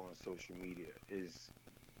of people on social media is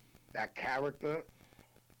that character.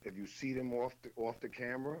 If you see them off the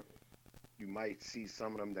camera, you might see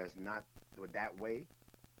some of them that's not that way.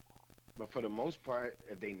 But for the most part,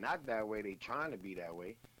 if they not that way, they trying to be that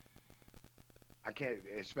way. I can't,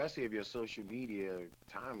 especially if your social media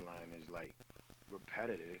timeline is like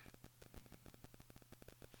repetitive.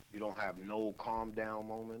 You don't have no calm down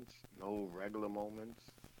moments, no regular moments.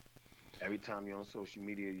 Every time you're on social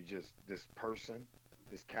media, you just this person,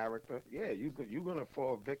 this character. Yeah, you're gonna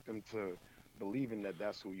fall victim to believing that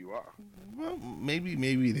that's who you are. Well, maybe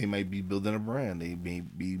they might be building a brand. They may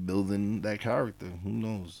be building that character. Who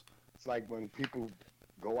knows? It's like when people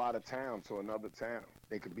go out of town to another town.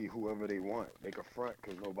 They could be whoever they want. They could front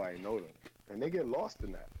because nobody know them, and they get lost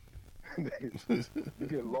in that. You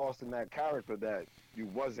get lost in that character that you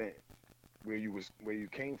wasn't where you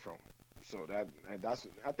came from. So that's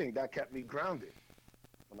I think that kept me grounded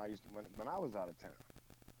when I was out of town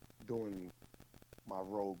doing my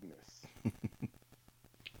rogueness.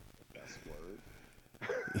 That's word.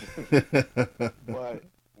 But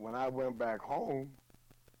when I went back home,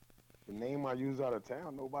 the name I used out of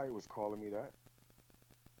town, nobody was calling me that.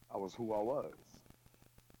 I was who I was.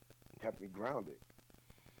 Kept me grounded.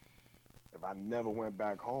 If I never went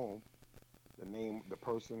back home, the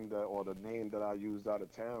person that or the name that I used out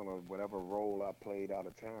of town or whatever role I played out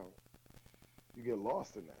of town, you get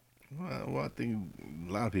lost in that. Well, I think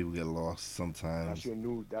a lot of people get lost sometimes.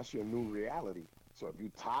 That's your new reality. So if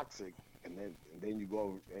you toxic and then you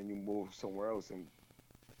go and you move somewhere else and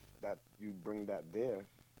that you bring that there,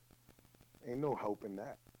 ain't no helping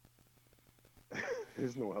that.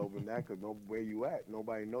 There's no helping that because where you at,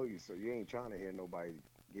 nobody know you, so you ain't trying to hear nobody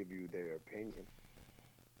give you their opinion.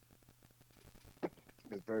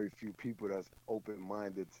 There's very few people that's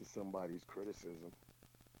open-minded to somebody's criticism. Yeah,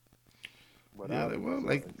 Without it well,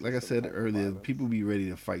 resorting to like I some said type of earlier, violence. people be ready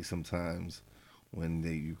to fight sometimes when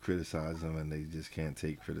you criticize them and they just can't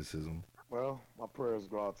take criticism. Well, my prayers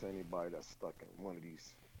go out to anybody that's stuck in one of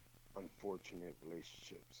these unfortunate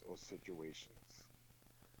relationships or situations.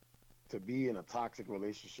 To be in a toxic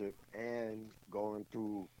relationship and going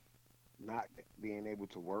through not being able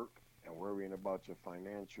to work and worrying about your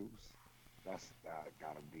financials, that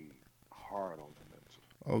gotta be hard on the mental.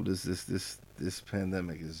 Oh, this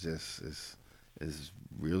pandemic is just is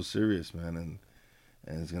real serious, man,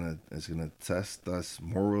 and it's gonna test us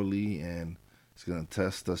morally and it's gonna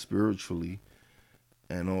test us spiritually,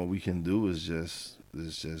 and all we can do is just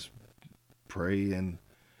pray and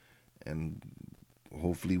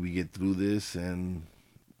hopefully we get through this and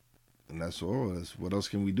that's all. What else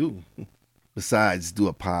can we do besides do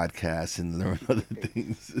a podcast and learn other Faith.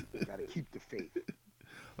 things? Gotta keep the faith.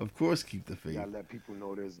 Of course, keep the You faith. gotta let people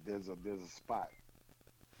know there's a spot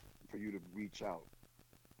for you to reach out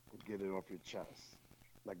and get it off your chest.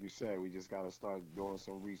 Like you said, we just gotta start doing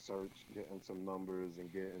some research, getting some numbers,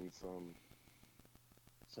 and getting some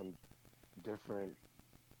different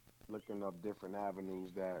looking up different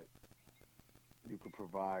avenues that you could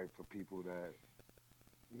provide for people that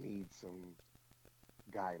need some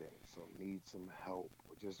guidance or need some help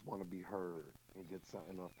or just want to be heard and get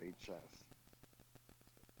something off their chest.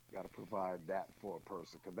 Got to provide that for a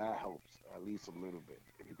person because that helps at least a little bit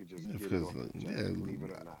if you could just get it Because off your yeah, chest, believe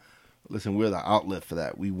it or not. listen, we're the outlet for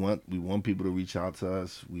that. We want people to reach out to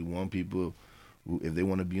us. We want people who, if they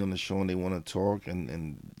want to be on the show and they want to talk,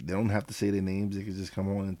 and they don't have to say their names. They can just come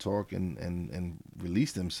on and talk and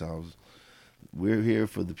release themselves. We're here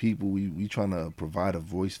for the people. We trying to provide a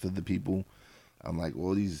voice for the people. I'm like,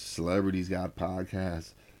 all these celebrities got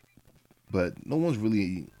podcasts, but no one's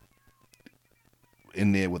really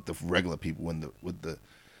in there with the regular people and the with the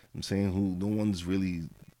I'm saying who no one's really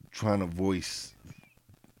trying to voice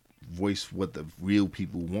what the real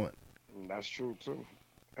people want. And that's true too.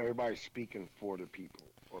 Everybody's speaking for the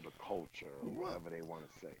people or the culture or Well, whatever they want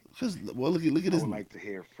to say. because well, look at I this. would like to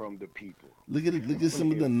hear from the people. Look I at want to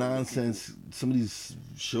some of hear the from the people. nonsense. Some of these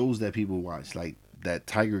shows that people watch, like that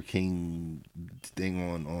Tiger King thing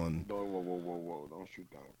on. Whoa, whoa, whoa, whoa, whoa! Don't shoot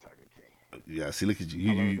down Tiger King. Yeah, see, look at you.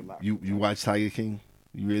 I learned a lot from You Tiger watch King. Tiger King?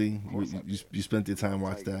 You really? Of course I did. You spent your I time love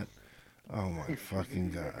watch that? tigers. Oh my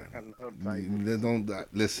fucking god! I love tigers. Don't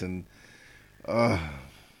listen. Uh,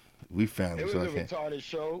 we It family, was so I a can't. retarded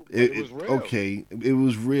show, but it It was real. okay. It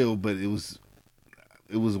was real, but it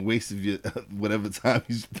was a waste of your whatever time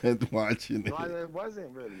you spent watching No, it. it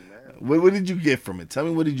wasn't really, man. What did you get from it? Tell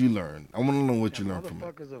me, what did you learn? I want to know what That you learned from it.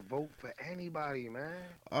 motherfucker's a vote for anybody,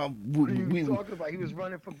 man. We, What are you we talking about? He was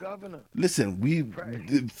running for governor. listen. We Right.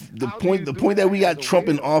 the How do point you the do point that that we as got a Trump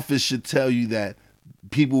in weirdo? office should tell you that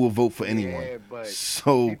people will vote for anyone. Yeah, but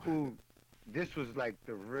So people, this was like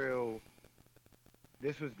the real.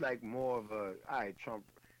 This was like more of a, all right, Trump,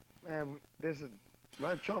 man.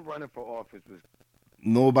 Trump running for office was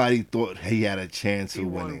nobody thought he had a chance he of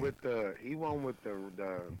won winning. with the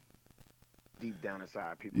deep down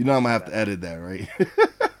inside people You know I'm wanted gonna to have to let out. edit that, right?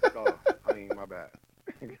 Oh, I mean, my bad.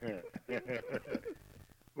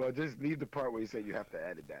 Well, just leave the part where you say you have to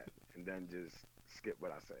edit that, and then just skip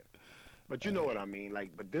what I said. But you know what I mean.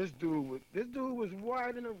 Like, but this dude was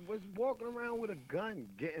was walking around with a gun,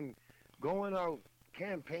 going out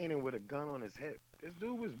campaigning with a gun on his hip. This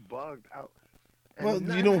dude was bugged out, Well, and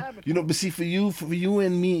nothing happened to him. but see, for you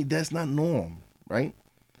and me, that's not norm, right?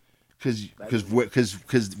 Because That because is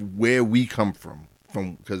because where we come from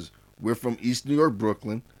because we're from East New York,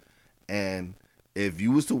 Brooklyn, and if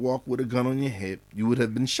you was to walk with a gun on your hip, you would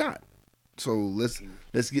have been shot. So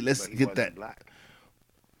he, let's but he get that. wasn't black.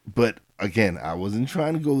 But again, I wasn't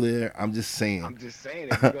trying to go there. I'm just saying. I'm just saying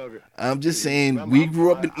if you go, I'm just saying I'm, we I'm,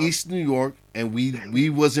 grew up in I'm, East New York and we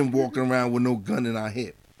wasn't walking around with no gun in our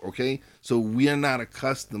hip. Okay, so we are not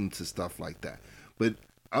accustomed to stuff like that. But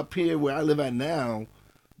up here where I live at now,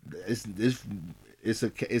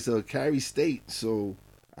 it's a carry state. So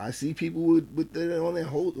I see people with their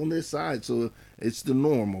on their side. So it's the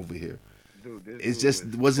norm over here. dude, this It's dude just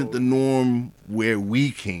was wasn't the totally. norm where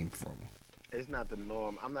we came from. It's not the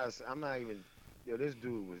norm. I'm not even. Yo, this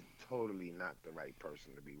dude was totally not the right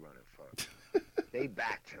person to be running for. They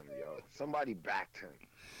backed him, yo. Somebody backed him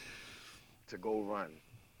to go run.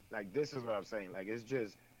 Like this is what I'm saying. Like it's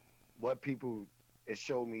just what people. It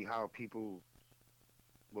showed me how people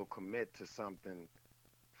will commit to something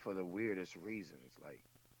for the weirdest reasons.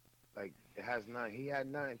 Like it has not. He had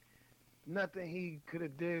nothing he could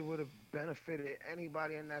have did would have benefited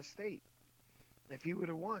anybody in that state if he would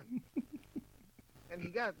have won. And he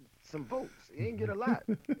got some votes. He didn't get a lot.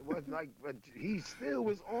 It was like, but he still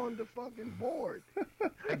was on the fucking board.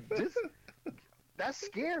 Like just that's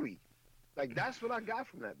scary. Like that's what I got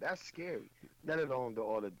from that. That's scary. Let alone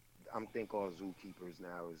all the I'm think all zookeepers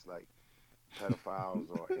now is like pedophiles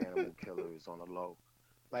or animal killers on the low.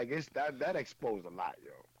 Like it's that exposed a lot,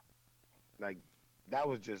 yo. Like that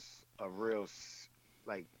was just a real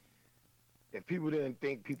like if people didn't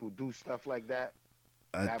think people do stuff like that,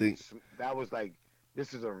 I that think that was like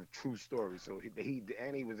this is a true story. So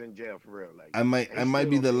he was in jail for real. Like and I he might still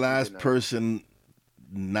be don't the think he did last nothing. person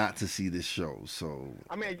not to see this show. So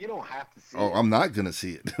I mean, you don't have to see oh, it. I'm not gonna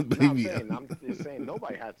see it. No, Believe me. I'm just saying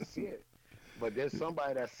nobody had to see it. But there's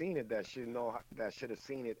somebody that's seen it that should know that should have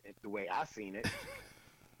seen it the way I seen it.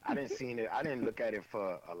 I didn't seen it. I didn't look at it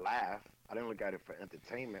for a laugh. I didn't look at it for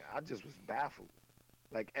entertainment. I just was baffled.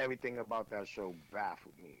 Like everything about that show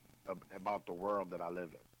baffled me about the world that I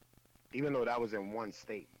live in. Even though that was in one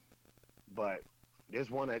state. But there's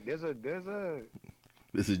a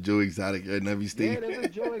This is Joe Exotic in every yeah, state. there's a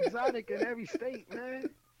Joe Exotic in every state, man.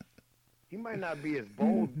 He might not be as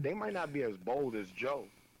bold. They might not be as bold as Joe,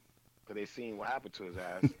 because they seen what happened to his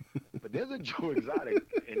ass. But there's a Joe Exotic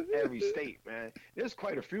in every state, man. There's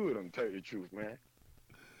quite a few of them, tell you the truth, man.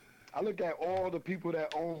 I look at all the people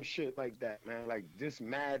that own shit like that, man. Like this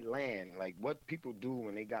mad land. Like what people do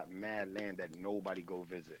when they got mad land that nobody go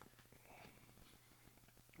visit.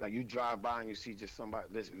 Like you drive by and you see just somebody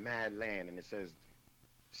this mad land and it says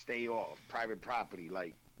stay off, private property.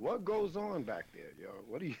 Like what goes on back there, yo?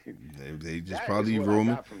 What do you They just that is probably what I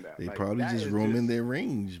roaming. got from that. They Like probably that just is roaming just their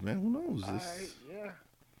range, man. Who knows? all right, yeah.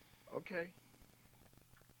 Okay.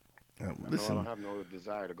 I know I don't Listen, have no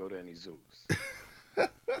desire to go to any zoos.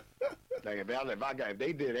 Like if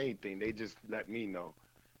they did anything, they just let me know.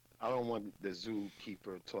 I don't want the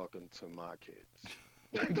zookeeper talking to my kids.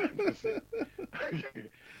 That's it.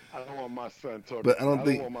 I don't want my son talking. but I don't I don't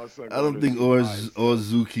think want my son I going don't to the think zoo by all himself.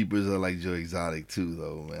 zookeepers are like Joe Exotic too,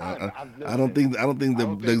 though, man. Listen. I don't think I don't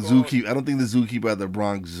the think all zookeeper at the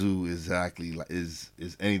Bronx Zoo exactly is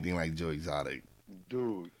anything like Joe Exotic.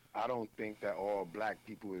 dude. I don't think that all black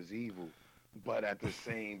people is evil, but at the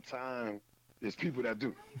same time, there's people that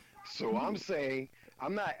do. So I'm saying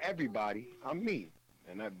I'm not everybody. I'm me,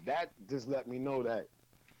 and that just let me know that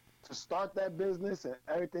to start that business and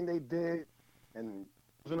everything they did, and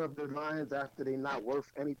closing up the lines after they not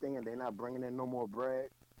worth anything and they not bringing in no more bread.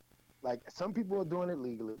 Like some people are doing it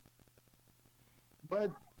legally,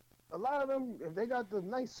 but a lot of them, if they got the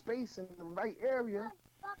nice space in the right area,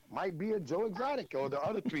 might be a Joe Exotic or the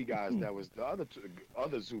other three guys that was the other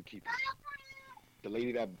zookeepers. The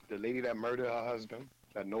lady that murdered her husband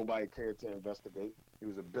that nobody cared to investigate. He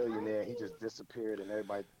was a billionaire. He just disappeared, and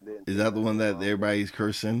everybody didn't Is think that the nothing one was that wrong with him. everybody's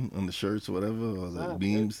cursing on the shirts or whatever, or the Nah,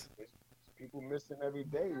 beams? it's people missing every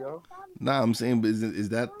day, yo. Nah, I'm saying, but is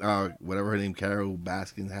that whatever her name, Carol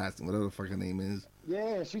Baskin Haston, whatever the fuck her name is?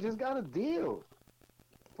 Yeah, she just got a deal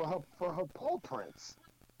for her paw prints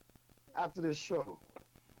after this show.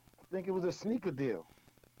 I think it was a sneaker deal.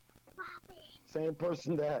 Same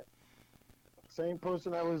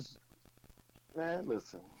person that was man.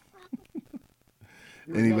 Listen,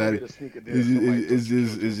 you would never Anybody? get a sneaker deal if somebody thought you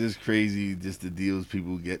killed It's them. just crazy, just the deals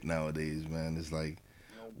people get nowadays, man. It's like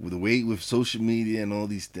No, with the way with social media and all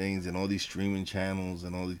these things and all these streaming channels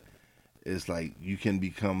and all these, it's like you can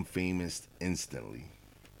become famous instantly.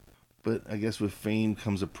 But I guess with fame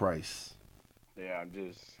comes a price. yeah, I'm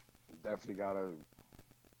just definitely gotta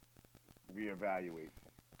reevaluate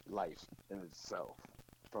life in itself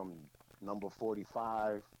from number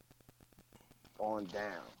 45 on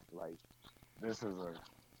down. Like this is a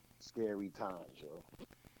scary time, yo.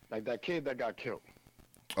 Like that kid that got killed.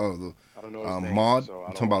 Oh, I don't know his name, Maud, so you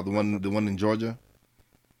I don't talking want about to mess up the his one in name. Georgia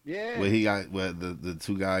Yeah, where he got where the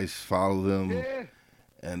two guys followed him yeah.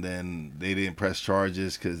 and then they didn't press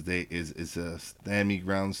charges because it's a stand me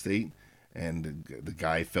ground state, and the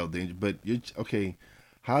guy felt danger. But you're okay.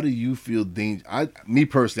 How do you feel danger? Me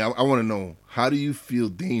personally, I want to know how do you feel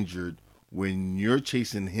dangered when you're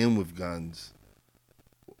chasing him with guns?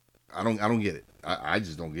 I don't get it. I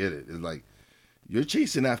just don't get it. It's like you're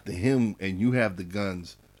chasing after him and you have the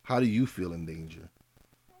guns. How do you feel in danger?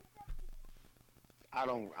 I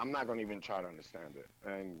don't. I'm not gonna even try to understand it,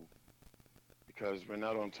 and because we're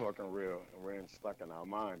not on talking real and we're in stuck in our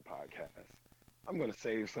mind podcast, I'm gonna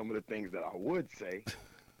save some of the things that I would say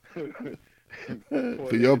for a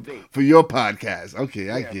later date. For your podcast. Okay,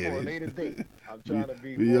 I Yeah, get for a it. later date. I'm trying to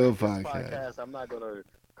be For more your this podcast. podcast. I'm not gonna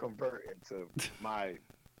convert into my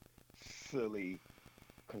silly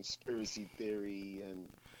conspiracy theory and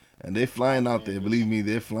And they're flying out there. Believe outlandish. me,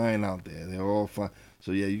 they're flying out there. They're all flying.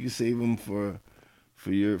 So yeah, you can save them for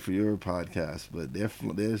your podcast. But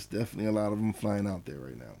there's definitely a lot of them flying out there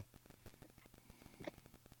right now.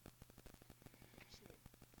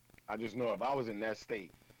 I just know if I was in that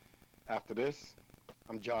state after this,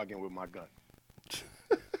 I'm jogging with my gun.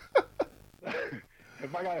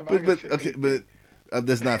 If I could But say okay, but anything,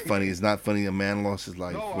 that's not funny. It's not funny. A man lost his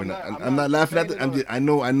life. no, We're I'm not. not. I'm I'm not not laughing at saying it. it on. I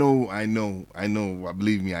know.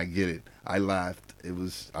 Believe me, I get it. I laughed. It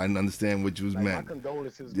was. I understand what you was Like my meant.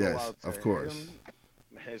 condolences go Yes, out to of course. him,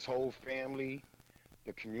 his whole family,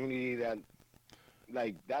 the community that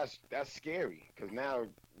like that's scary because now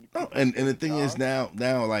Oh, people are and the scared to thing is jog.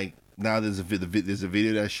 now there's a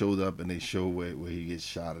video that showed up and they show where he gets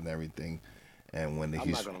shot and everything, and when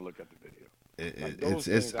I'm not he's gonna look at the video. Like those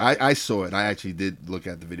it's things I can I saw it. I discuss. actually did look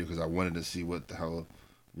at the video because I wanted to see what the hell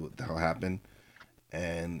happened,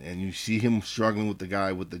 and you see him struggling with the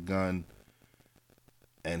guy with the gun,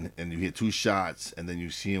 and you hear two shots, and then you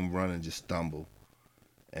see him run and just stumble,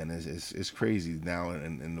 And it's crazy now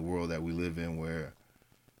in the world that we live in where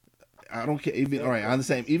I don't care. Even all right, I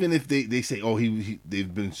understand. Even if they say, oh,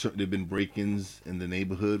 they've been break-ins in the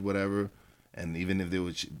neighborhood, whatever, and even if they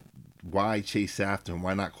would, why chase after him?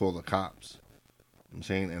 Why not call the cops? I'm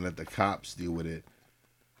saying, and let the cops deal with it.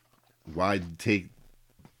 Why take?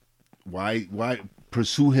 Why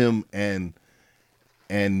pursue him and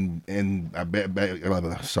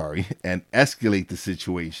I sorry, and escalate the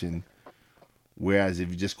situation? Whereas if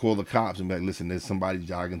you just call the cops and be like, listen, there's somebody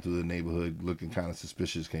jogging through the neighborhood looking kind of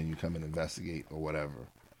suspicious. Can you come and investigate or whatever?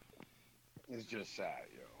 It's just sad,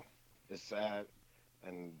 yo. It's sad,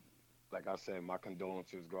 and like I said, my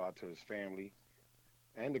condolences go out to his family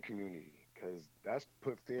and the community, because that's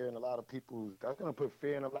put fear in a lot of people. That's gonna put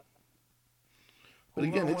fear in a lot. But Who's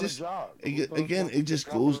again, gonna want to jog? Who's gonna again, want it to just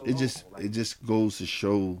travel goes, alone? it Like, just goes to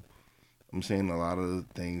show. I'm saying a lot of the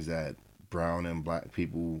things that brown and black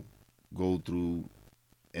people go through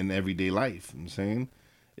in everyday life. I'm saying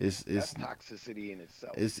it's that's it's toxicity in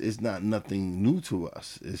itself. it's not nothing new to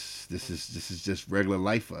us. This is just regular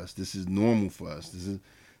life for us. This is normal for us. This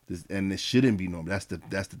and it shouldn't be normal. That's the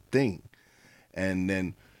thing. And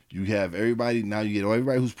then you have everybody now. You get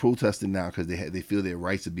everybody who's protesting now because they feel their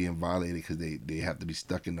rights are being violated because they have to be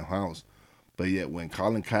stuck in the house. But yet when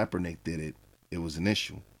Colin Kaepernick did it, it was an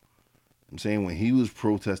issue. I'm saying when he was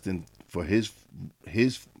protesting for his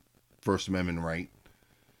First Amendment right,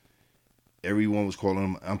 everyone was calling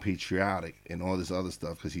him unpatriotic and all this other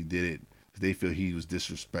stuff because he did it. They feel he was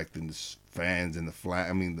disrespecting the fans and the flag.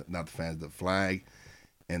 I mean, not the fans, the flag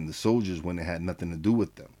and the soldiers when it had nothing to do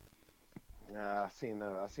with them. Yeah, I seen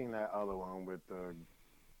that other one with the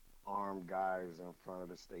armed guys in front of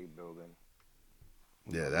the state building.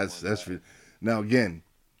 Yeah, Another one that. now again.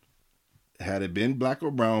 Had it been black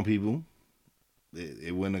or brown people,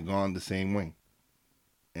 it wouldn't have gone the same way.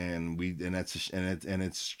 And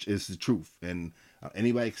it's the truth. And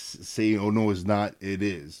anybody say, "Oh no, it's not," it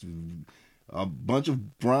is. A bunch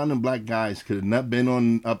of brown and black guys could have not been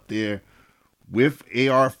on up there with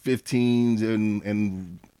AR-15s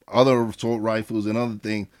and other assault rifles and other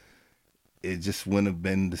things. It just wouldn't have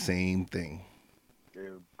been the same thing.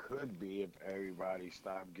 It could be if everybody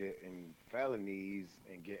stopped getting felonies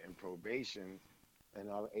and getting probation and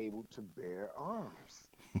are able to bear arms.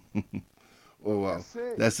 Oh wow, That's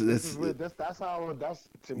it. that's This is that's where that's our that's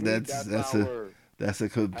to me that's that's that's a our that's a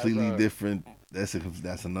as completely a different. That's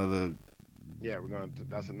another yeah,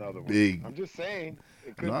 that's another one. big. I'm just saying it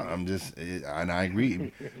No, could be. I'm just, and I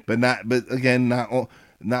agree, but not. But again, not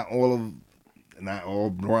all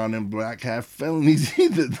brown and black have felonies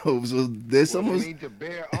either. Though, so there's Well, they almost need to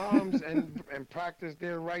bear arms and practice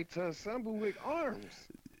their right to assemble with arms.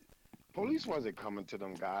 Police wasn't coming to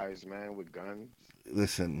them guys, man, with guns.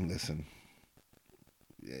 listen.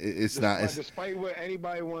 It's not. Despite what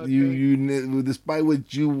anybody want to You think. despite what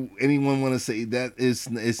anyone want to say, that is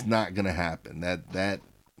it's not gonna happen. That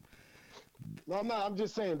No, I'm not. I'm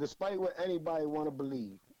just saying, despite what anybody want to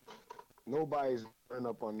believe, nobody's running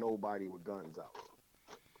up on nobody with guns out.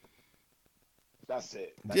 That's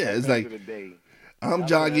it. That's yeah, at it's the end like of the day. I'm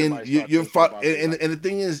That's when jogging. everybody start You're thinking about their and life. the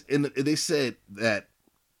thing is, they said that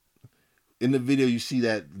in the video you see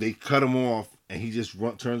that they cut him off and he just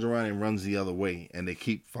turns around and runs the other way, and they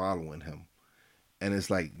keep following him. And it's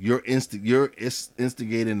like you're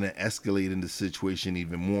instigating and escalating the situation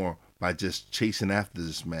even more by just chasing after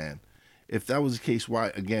this man. If that was the case,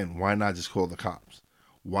 why not just call the cops?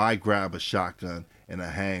 Why grab a shotgun and a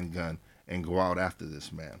handgun and go out after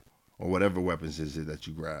this man or whatever weapons is it that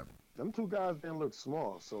you grab? Them two guys didn't look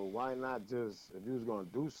small, so why not just, if you was gonna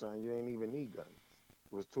do something, you ain't even need guns.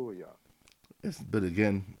 It was two of y'all. But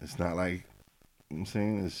again, it's not like I'm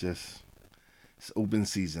saying. It's open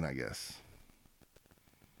season, I guess.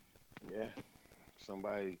 Yeah.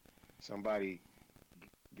 Somebody, somebody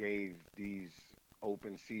gave these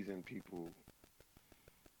open season people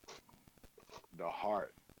the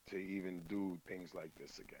heart to even do things like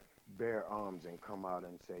this again. Bear arms and come out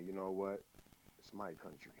and say, you know what, it's my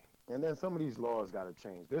country. And then some of these laws got to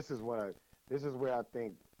change. This is where I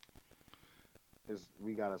think is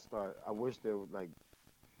we got to start. I wish there was like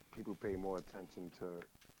people pay more attention to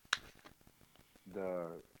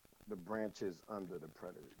the the branches under the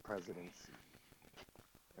presidency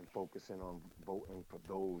and focusing on voting for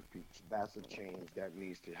those people. That's a change that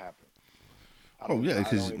needs to happen. Oh yeah, I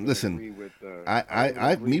because don't even listen, agree with the. I don't even I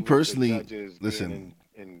agree me with the personally, judges listen. being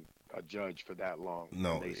in a judge for that long. No,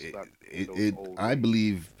 And they stuck in those old I ways.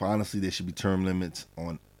 believe honestly there should be term limits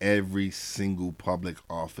on every single public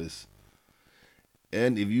office.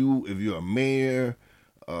 And if you're a mayor,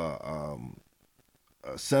 uh, um,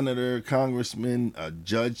 a senator, congressman, a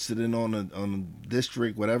judge sitting on a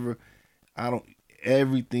district, whatever. I don't.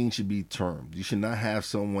 Everything should be termed. You should not have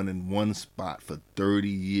someone in one spot for 30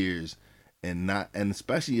 years, and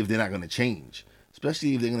especially if they're not going to change,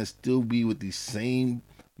 especially if they're going to still be with the same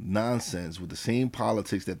nonsense, with the same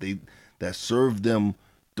politics that served them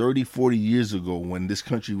 30, 40 years ago when this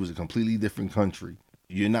country was a completely different country.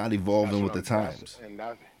 You're not evolving with the times.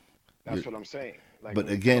 That's what I'm saying. Like, but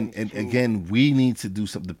again, we need to do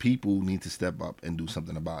something. The people need to step up and do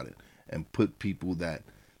something about it, and put people that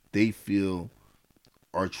they feel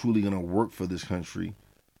are truly going to work for this country,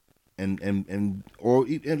 and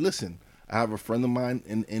listen. I have a friend of mine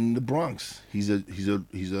in the Bronx. He's a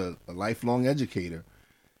lifelong educator,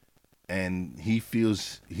 and he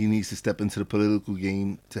feels he needs to step into the political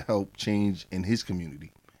game to help change in his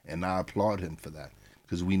community, and I applaud him for that,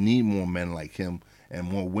 because we need more men like him and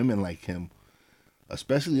more women like him,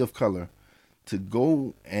 especially of color, to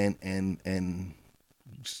go and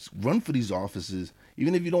run for these offices,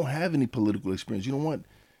 even if you don't have any political experience. You know what?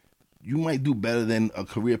 You might do better than a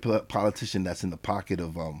career politician that's in the pocket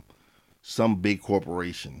of some big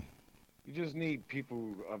corporation. You just need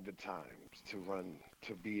people of the times to run,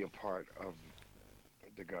 to be a part of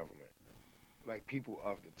the government, like people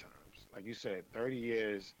of the times. Like you said, 30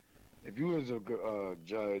 years. If you was a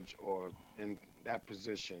judge or in that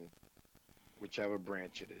position, whichever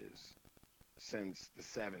branch it is, since the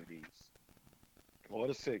 70s or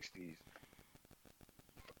the 60s,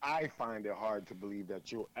 I find it hard to believe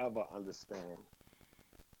that you'll ever understand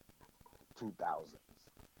 2000s.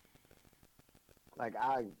 Like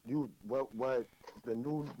as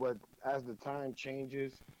the time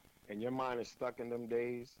changes and your mind is stuck in them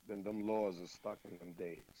days, then them laws are stuck in them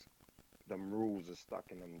days. Them rules are stuck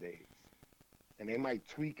in them days. And they might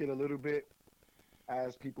tweak it a little bit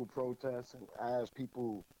as people protest and as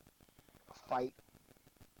people fight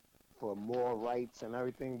for more rights and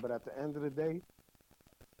everything, but at the end of the day,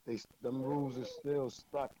 them rules are still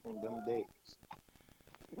stuck in them days.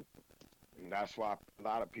 And that's why a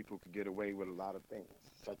lot of people could get away with a lot of things,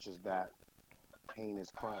 such as that heinous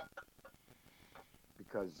crime.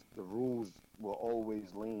 Because the rules will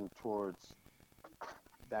always lean towards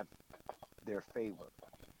that their favor.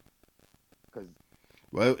 Because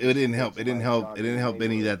well, it didn't help. It didn't help. It didn't help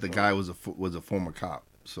any that the guy was a former cop.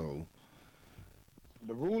 So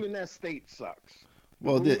the rule in that state sucks.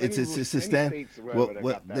 Well, it's a stand. Well,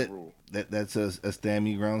 that's a stand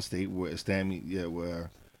me ground state where where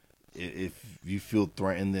if you feel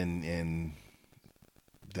threatened and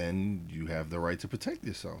then you have the right to protect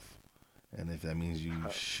yourself, and if that means you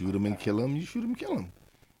shoot him and kill him, you shoot him and kill him.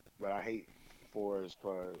 But I hate for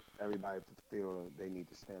everybody to feel they need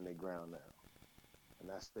to stand their ground now. And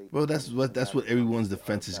that state. Well, that's what everyone's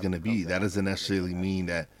defense is going to be. That doesn't necessarily mean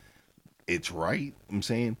that it's right. I'm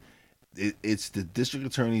saying it's the district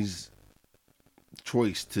attorney's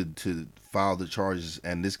choice to file the charges,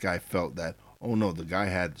 and this guy felt that, oh no, the guy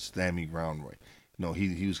had stand me ground right. No,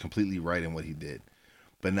 he was completely right in what he did.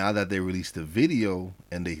 But now that they released the video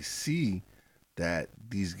and they see that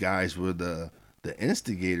these guys were the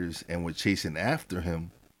instigators and were chasing after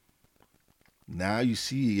him, now you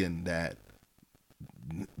see in that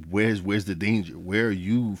where's the danger? Where are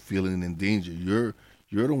you feeling in danger?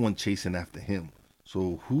 You're the one chasing after him.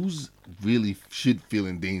 So who's really should feel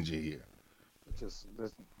in danger here? This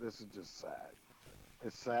is just sad.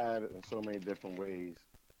 It's sad in so many different ways,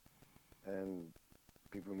 and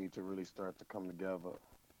people need to really start to come together,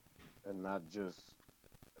 and not just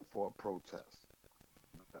for a protest,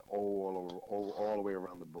 all the way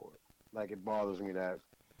around the board. Like, it bothers me that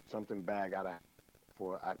something bad gotta happen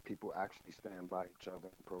for people actually stand by each other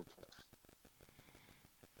and protest.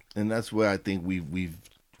 And that's where I think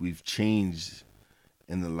we've changed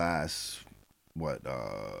in the last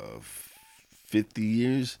 50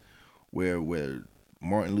 years, where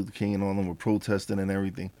Martin Luther King and all them were protesting and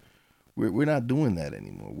everything. We're not doing that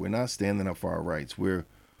anymore. We're not standing up for our rights. We're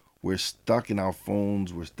stuck in our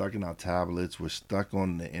phones. We're stuck in our tablets. We're stuck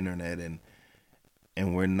on the internet,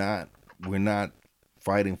 and we're not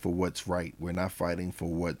fighting for what's right. We're not fighting for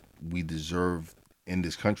what we deserve in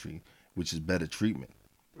this country, which is better treatment.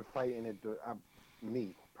 We're fighting it.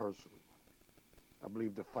 Me personally, I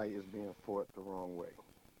believe the fight is being fought the wrong way.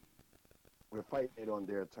 We're fighting it on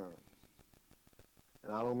their terms,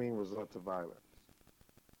 and I don't mean resort to violence.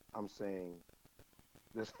 I'm saying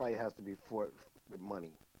this fight has to be fought with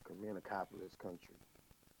money, because we're in a capitalist country.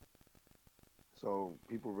 So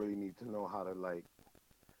people really need to know how to, like.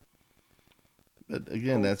 But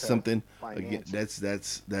again, that's something. Again,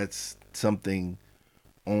 that's something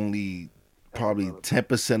only probably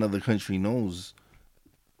 10% of the country knows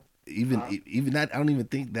Huh? even that, I don't even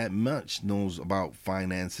think that much knows about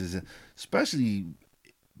finances, and especially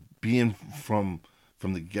being from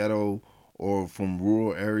the ghetto or from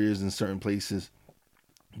rural areas in certain places.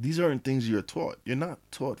 These aren't things you're taught. You're not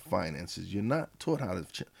taught finances. You're not taught how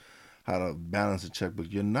to balance a checkbook.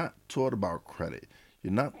 You're not taught about credit.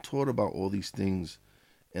 You're not taught about all these things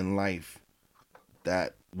in life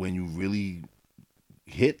that when you really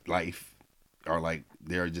hit life are like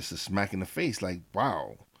they're just a smack in the face. Like,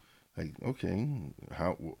 wow, like, okay,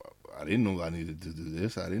 how I didn't know I needed to do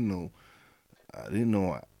this. I didn't know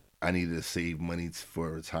I needed to save money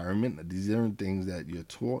for retirement. These aren't things that you're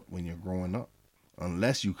taught when you're growing up,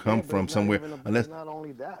 unless you come Yeah, but from it's not somewhere. even. Unless It's not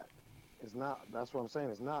only that. It's not. That's what I'm saying.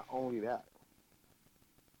 It's not only that.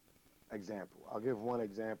 Example. I'll give one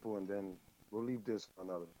example, and then we'll leave this for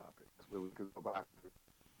another topic where we could go back and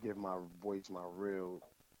give my voice my real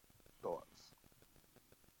thoughts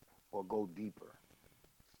or go deeper.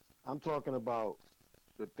 I'm talking about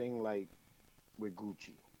the thing like with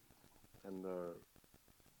Gucci and the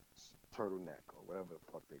turtleneck or whatever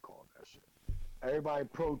the fuck they call that shit. Everybody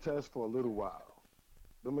protests for a little while.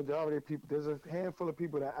 The majority of people, there's a handful of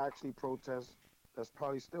people that actually protest that's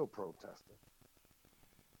probably still protesting.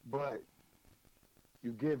 But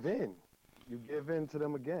you give in. You give in to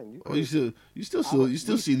them again. You oh, you could, still I don't, you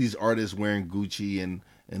still we, see these artists wearing Gucci, and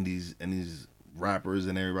these rappers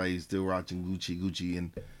and everybody still watching Gucci,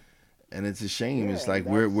 and it's a shame. It's yeah, and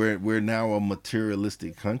like that's, we're now a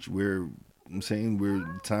materialistic country. I'm saying we're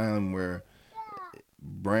a time where oh, you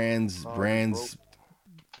broke. brands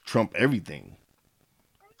trump everything.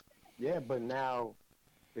 Yeah, but now,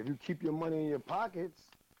 if you keep your money in your pockets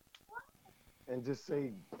and just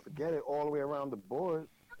say, forget it all the way around the board,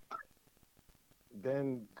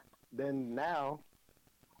 then, then now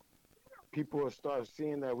people will start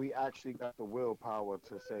seeing that we actually got the willpower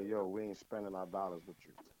to say, yo, we ain't spending our dollars with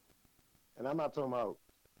you. And I'm not talking about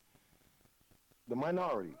the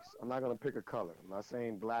minorities. I'm not going to pick a color. I'm not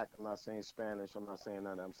saying black. I'm not saying Spanish. I'm not saying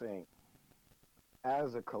none. I'm saying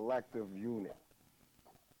as a collective unit,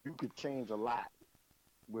 you could change a lot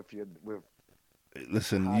with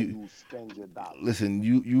Listen, how you spend your dollars.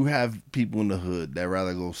 you have people in the hood that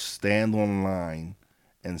rather go stand online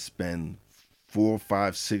and spend four,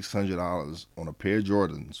 five, $600 on a pair of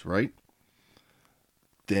Jordans, right?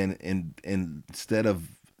 Then instead of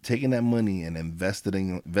taking that money and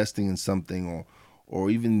investing in something, or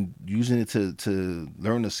even using it to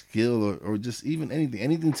learn a skill, or just even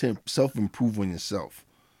anything to self improve on yourself.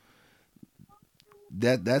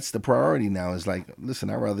 That's the priority now. Is like, listen,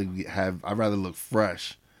 I'd rather look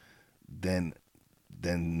fresh than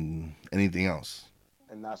anything else.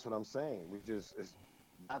 And that's what I'm saying.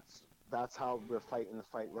 That's that's how we're fighting the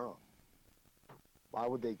fight wrong. Why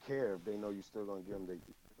would they care if they know you're still gonna give them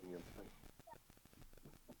your money?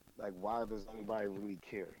 Like, why does anybody really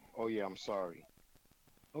care? Oh yeah, I'm sorry.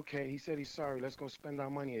 Okay, he said he's sorry. Let's go spend our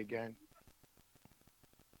money again.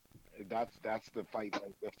 That's the fight.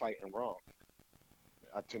 Like, we're fighting wrong.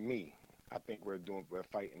 To me, I think we're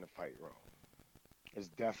fighting the fight wrong. It's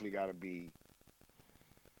definitely got to be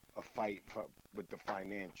a fight with the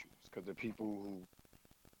financials, because the people who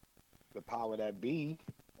the power that be,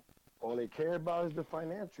 all they care about is the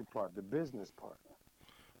financial part, the business part.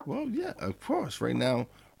 Well, yeah, of course. Right now,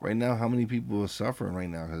 how many people are suffering right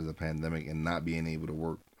now because of the pandemic and not being able to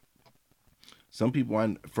work? Some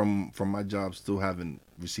people from my job still haven't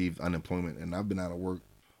received unemployment, and I've been out of work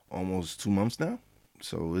almost 2 months now.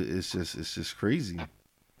 So it's just crazy.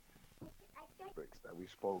 Topics that we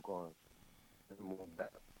spoke on in more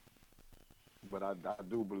depth. But I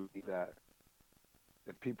do believe that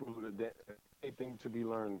if people that anything to be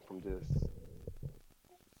learned from this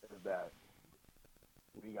is that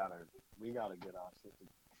we gotta we gotta get our shit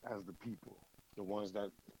as the people, the ones that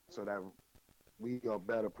so that we are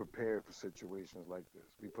better prepared for situations like this.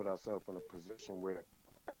 We put ourselves in a position where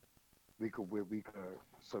we could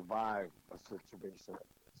survive a situation like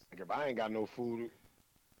this. Like, if I ain't got no food,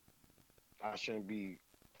 I shouldn't be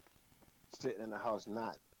sitting in the house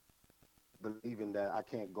not believing that I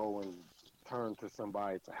can't go and turn to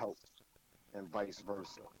somebody to help, and vice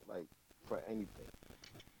versa. Like, for anything,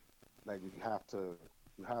 like you have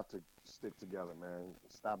to stick together, man.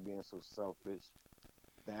 Stop being so selfish.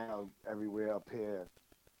 Down everywhere up here,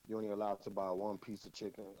 you're only allowed to buy one piece of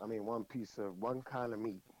chicken. I mean, one piece of one kind of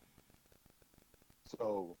meat.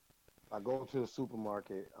 So I go to the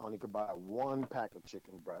supermarket, I only could buy one pack of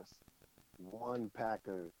chicken breast, one pack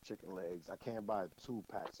of chicken legs. I can't buy 2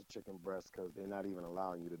 packs of chicken breast because they're not even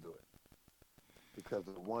allowing you to do it. Because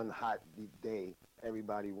of one hot day,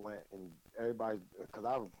 everybody went and everybody, because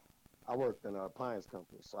I worked in an appliance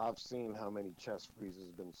company, so I've seen how many chest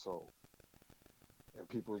freezers been sold, and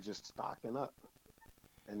people just stocking up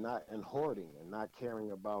and hoarding and not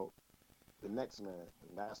caring about the next man.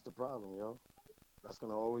 And that's the problem, yo. That's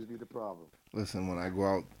gonna always be the problem. Listen, when I go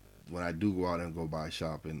out, when I do go out and go buy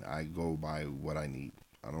shopping, I go buy what I need.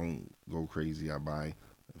 I don't go crazy. I buy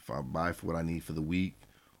if I buy for what I need for the week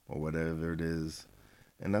or whatever it is,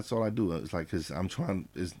 and that's all I do. It's like because I'm trying.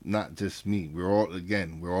 It's not just me. We're all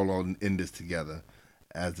in this together,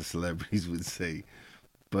 as the celebrities would say.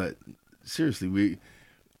 But seriously,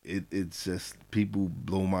 it's just people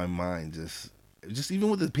blow my mind. Just even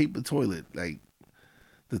with the paper toilet, like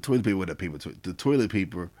the toilet paper with the paper toilet, the toilet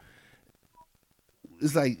paper.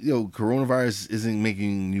 It's like, coronavirus isn't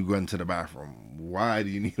making you run to the bathroom. Why do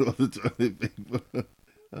you need all the toilet paper?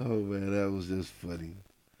 Oh man, that was just funny.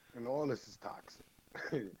 And all this is toxic.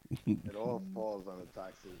 It all falls on the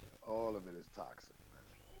toxic. All of it is toxic.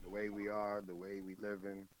 The way we are, the way we live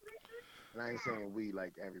in. And I ain't saying we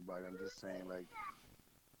like everybody. I'm just saying like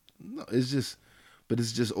No, but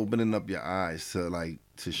it's just opening up your eyes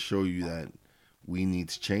to show you that we need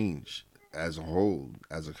to change as a whole,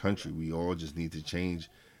 as a country. We all just need to change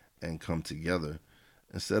and come together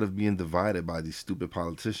instead of being divided by these stupid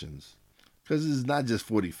politicians. Because it's not just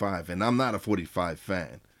 45, and I'm not a 45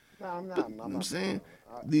 fan. no, I'm But not. I'm I'm not picking saying on.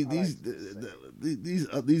 I like these to just say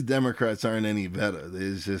these Democrats aren't any better.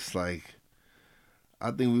 It's just like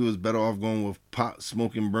I think we was better off going with pot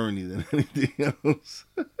smoking Bernie than anything else.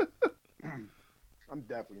 I'm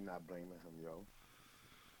definitely not blaming him, yo.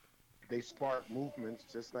 They spark movements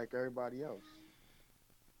just like everybody else.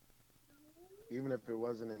 Even if it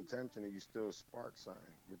wasn't intentional, you still spark something.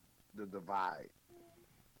 With the divide,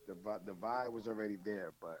 the divide was already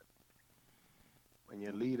there, but when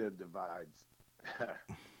your leader divides,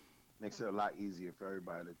 makes it a lot easier for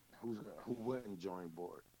everybody who wouldn't join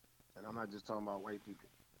board. And I'm not just talking about white people.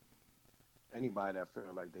 Anybody that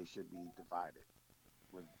feel like they should be divided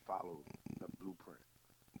would follow the blueprint.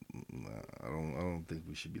 Nah, I don't think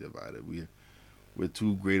we should be divided. We're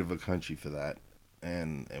too great of a country for that,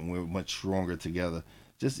 and we're much stronger together.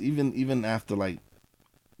 Just even after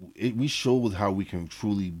we showed how we can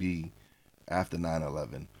truly be after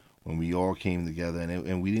 9/11 when we all came together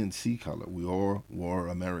and we didn't see color. We all were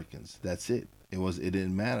Americans. That's it. It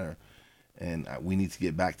didn't matter, and we need to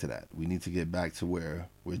get back to that. We need to get back to where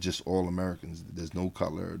we're just all Americans. There's no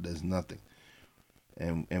color. There's nothing,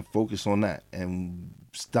 and focus on that and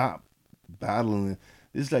stop battling.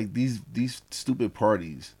 It's like these stupid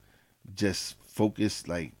parties just focus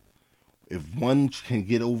like if one can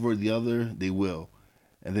get over the other, they will.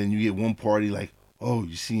 And then you get one party like, oh,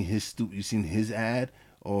 you seen his ad?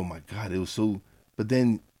 Oh my God, it was so. But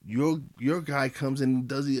then your guy comes and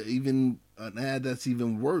does even an ad that's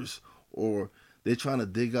even worse, or they're trying to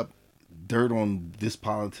dig up dirt on this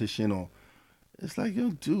politician, or it's like,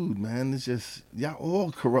 yo, dude, man, it's just y'all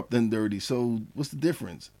all corrupt and dirty. So what's the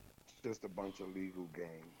difference? It's just a bunch of legal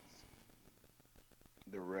games.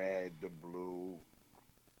 The red, the blue.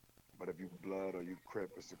 But if you blood or you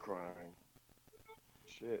crip, it's a crime.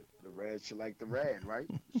 Shit, the red should like the red, right?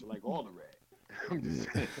 You should like all the red. I'm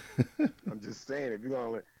just saying. I'm just saying. If you're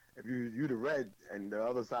gonna, if you the red and the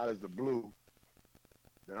other side is the blue,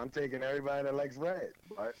 then I'm taking everybody that likes red.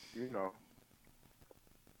 But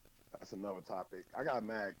that's another topic. I got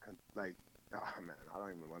mad, like, oh man, I don't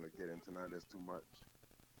even want to get into none of this too much.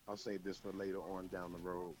 I'll save this for later on down the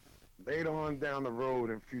road. Later on down the road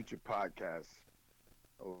in future podcasts.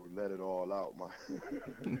 Oh, let it all out,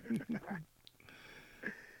 man.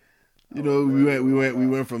 I will We let it went we all went we out.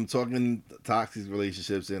 went from talking toxic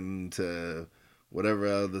relationships into whatever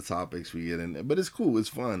other topics we get in. But it's cool. It's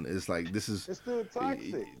fun. It's like this is It's still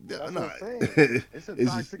toxic. That's what no. I'm saying. It's a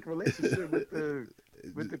It's toxic relationship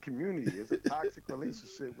with the community. It's a toxic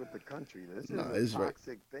relationship with the country. This no. is a It's right.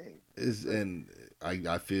 toxic thing. It's Listen, and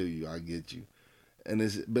I feel you. I get you. And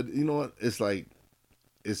it's but you know what? It's like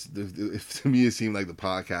to me it seemed like the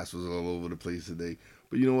podcast was all over the place today.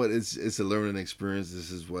 But you know what? It's a learning experience.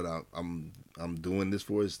 This is what I'm doing this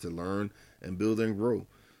for is to learn and build and grow.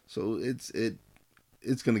 So it's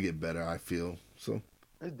gonna get better. I feel so.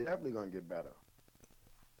 it's definitely gonna get better.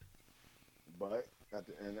 But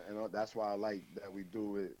and that's why I like that we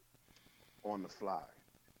do it on the fly.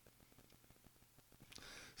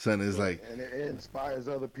 Son is So like, and it inspires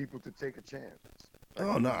other people to take a chance. Like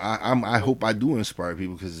oh no, you, I hope. hope I do inspire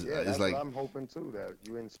people because Yeah, it's that's what like I'm hoping too. That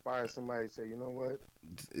you inspire somebody to say, you know what,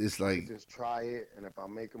 it's I could like just try it, and if I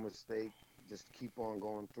make a mistake, just keep on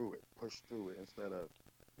going through it, push through it, instead of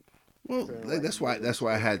well feeling like, like that's you why made a that's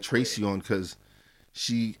why I mistake had and quit. Tracy on because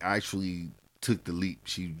she actually took the leap.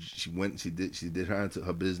 She went. She did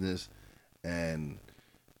her business, and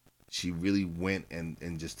she really went and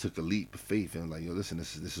just took a leap of faith and like, yo, listen,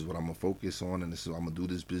 this is what I'm gonna focus on, and this is what I'm gonna do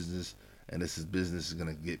this business, and this business is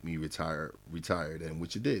gonna get me retired, and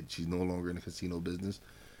which it did. She's no longer in the casino business,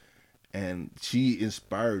 and she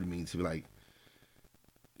inspired me to be like,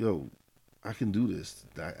 yo, I can do this.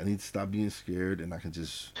 I need to stop being scared, and I can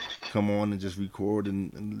just come on and just record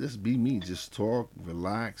and just be me, just talk,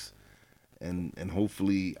 relax, and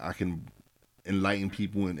hopefully I can enlighten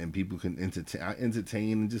people and people can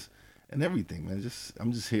entertain and just and everything, man. Just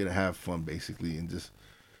I'm just here to have fun basically and just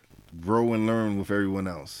grow and learn with everyone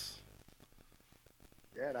else.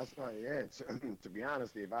 Yeah, that's not. Yeah, to be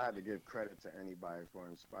honest, if I had to give credit to anybody for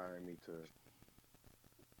inspiring me to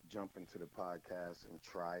jump into the podcast and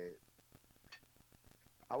try it,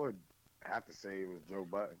 I would have to say it was Joe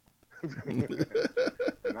Button.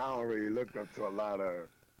 And I don't really look up to a lot of,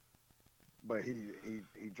 but he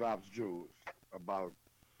drops jewels about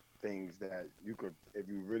things that you could, if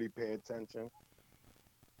you really pay attention,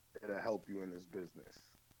 it'll help you in this business.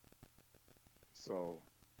 So,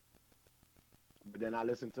 but then I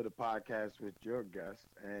listen to the podcast with your guest,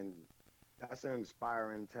 and that's an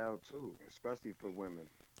inspiring tale too, especially for women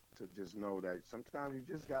to just know that sometimes you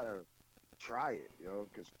just gotta try it,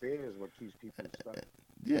 because fear is what keeps people stuck.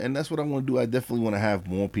 Yeah, and that's what I want to do. I definitely want to have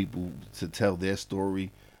more people to tell their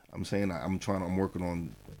story. I'm saying I'm working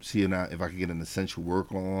on seeing out if I can get an essential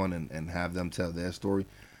worker on and have them tell their story.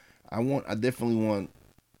 I definitely want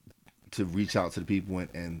to reach out to the people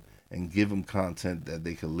and give them content that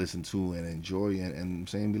they can listen to and enjoy and I'm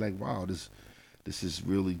saying be like, wow, this is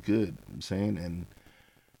really good. I'm saying, and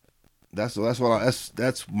that's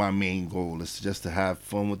my main goal is just to have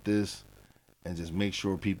fun with this and just make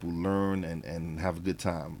sure people learn and have a good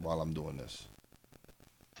time while I'm doing this.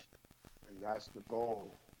 And that's the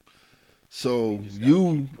goal. So You just gotta you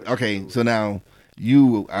keep pushing okay? through So it. now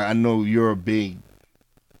I know you're a big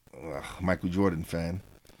Michael Jordan fan.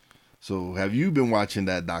 So have you been watching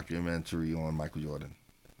that documentary on Michael Jordan?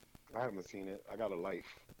 I haven't seen it. I got a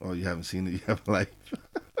life. Oh, you haven't seen it? You have like,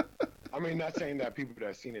 I mean, not saying that people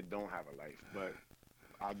that seen it don't have a life, but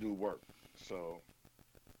I do work. So,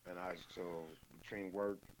 so between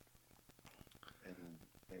work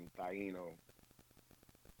and Taino,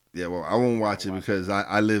 yeah. Well, I won't I watch can't it watch it. because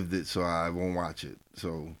I lived it, so I won't watch it.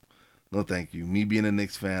 So no, thank you. Me being a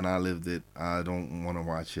Knicks fan, I lived it. I don't want to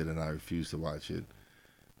watch it, and I refuse to watch it.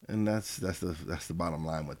 And that's the bottom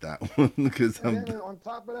line with that one because And I'm then on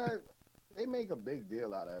top of that, they make a big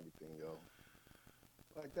deal out of everything, yo.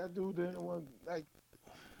 Like that dude didn't want like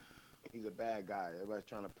he's a bad guy. Everybody's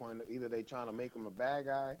trying to point. Either they trying to make him a bad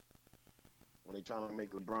guy, or they trying to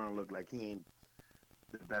make LeBron look like he ain't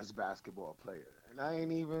the best basketball player. And I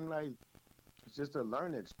ain't even like. It's just a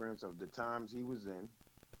learning experience of the times he was in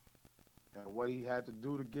and what he had to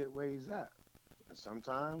do to get where he's at. And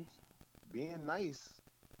sometimes being nice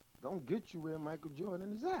don't get you where Michael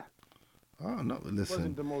Jordan is at. oh no, He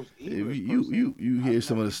wasn't listen. the most If evilest you person. hear I've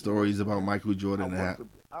some met of the people worse stories than about him. Michael I Jordan, worked for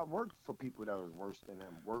I worked for people that was worse than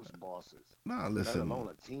him, worse bosses, nah, let listen. alone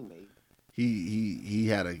a teammate. He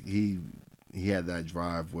had that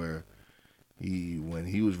drive where he when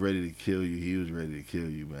he was ready to kill you, he was ready to kill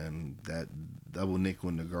you, man. That double nickel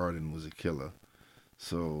in the garden was a killer.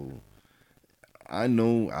 So I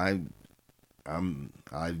know I'm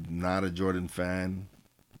not a Jordan fan.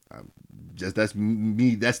 I'm just that's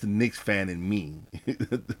me. That's the Knicks fan in me.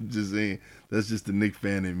 I'm just saying that's just the Knicks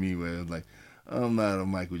fan in me. Where it's like I'm not a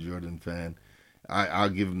Michael Jordan fan. I'll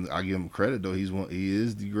give him credit though. He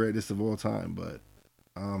is the greatest of all time, but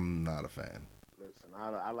I'm not a fan. Listen,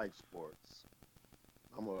 I like sports.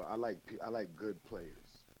 I like good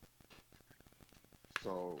players.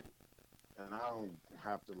 So, and I don't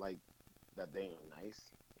have to like that they ain't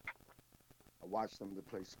nice. I watch them to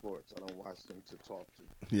play sports. I don't watch them to talk to.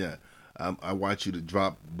 Yeah, I watch you to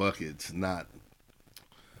drop buckets, not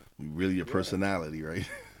really your Yeah, personality, right?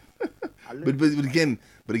 I live but like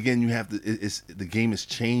again, you have to. It's the game has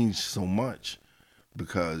changed so much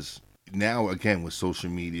because now again with social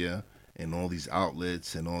media and all these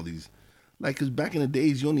outlets and all these like because back in the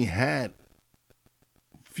days you only had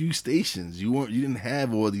few stations. You didn't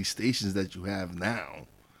have all these stations that you have now.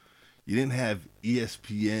 You didn't have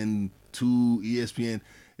ESPN two, ESPN.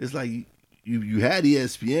 It's like you had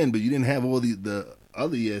ESPN, but you didn't have all the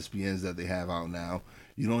other ESPNs that they have out now.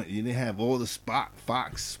 You didn't have all the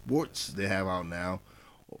Fox Sports they have out now.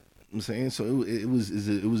 I'm saying so it was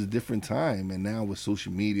a different time, and now with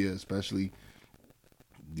social media, especially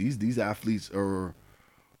these athletes are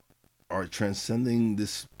transcending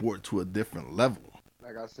this sport to a different level.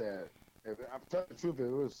 I said. If I'm telling the truth, if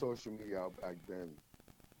it was social media out back then,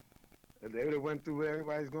 if they would have went through what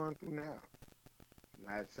everybody's going through now,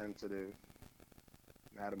 not sensitive,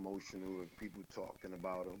 not emotional, if people talking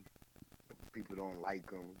about them, if people don't like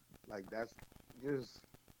them, like that's just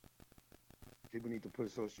people need to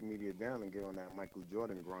put social media down and get on that Michael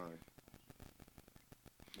Jordan grind.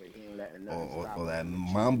 But he ain't letting or, nothing stop or him that from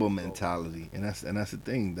achieving Mamba his goals. mentality, and that's the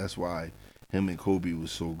thing. That's why him and Kobe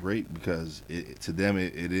was so great because to them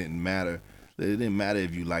it didn't matter. It didn't matter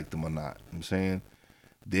if you liked them or not. I'm saying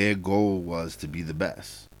their goal was to be the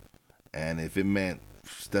best, and if it meant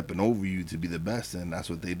stepping over you to be the best, then that's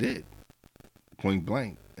what they did, point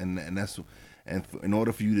blank. And that's in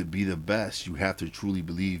order for you to be the best, you have to truly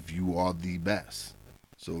believe you are the best.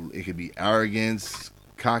 So it could be arrogance,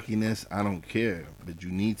 cockiness, I don't care, but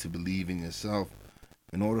you need to believe in yourself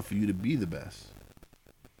in order for you to be the best.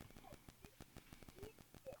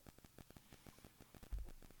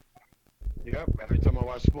 Yep. Every time I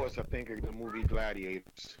watch sports, I think of the movie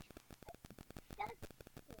Gladiators.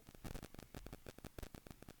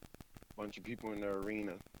 Bunch of people in the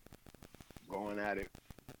arena going at it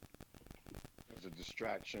as a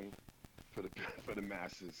distraction for the for the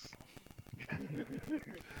masses.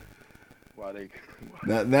 While they,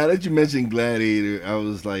 Now that you mentioned Gladiator, I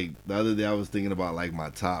was like the other day I was thinking about like my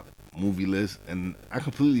top movie list, and I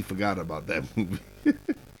completely forgot about that movie.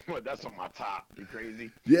 well, that's on my top. You crazy?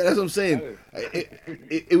 Yeah, that's what I'm That saying. is.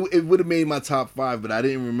 It would have made my top five, but I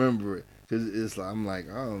didn't remember it because it's like I'm like,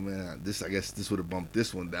 oh man, this I guess this would have bumped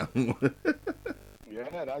this one down.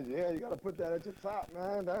 Yeah, you gotta put that at your top,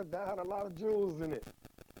 man. That had a lot of jewels in it.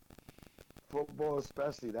 Football,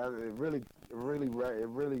 especially, that it really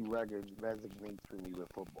resonates for me with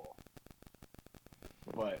football.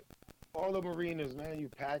 But all the arenas, man, you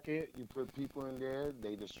pack it, you put people in there,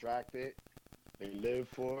 they distract it, they live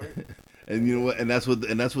for it, And and you know then what? And that's what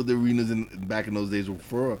the arenas in back in those days were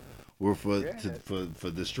yeah,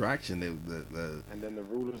 for distraction. and then the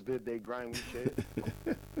rulers did they grimy shit.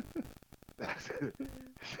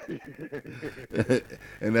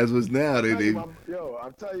 And that's what's now. I'm They telling you, they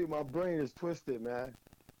I'm telling you, my brain is twisted, man.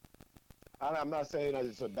 I'm not saying that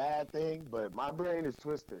it's a bad thing, but my brain is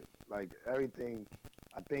twisted. Like everything,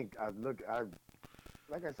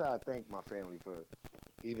 like I said, I thank my family for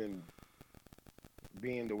even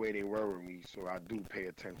being the way they were with me. So I do pay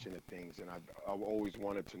attention to things, and I've always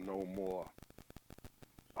wanted to know more.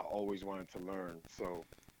 I always wanted to learn. So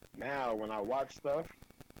now when I watch stuff,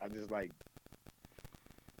 I just like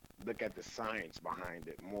look at the science behind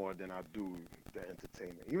it more than I do the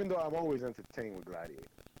entertainment. Even though I'm always entertained with Gladiator.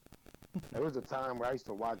 There was a time where I used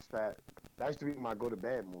to watch that. That used to be my go to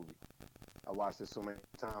bed movie. I watched it so many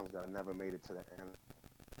times that I never made it to the end.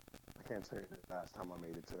 I can't tell you the last time I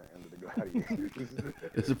made it to the end of the Gladiators.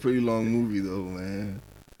 it's a pretty long movie though, man.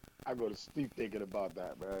 I go to sleep thinking about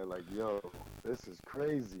that, man. Like, yo, this is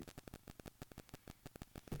crazy.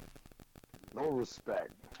 No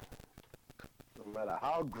respect. No matter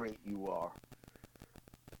how great you are.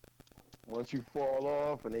 Once you fall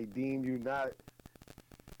off and they deem you not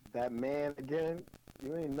that man again,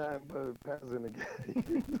 you ain't nothing but a peasant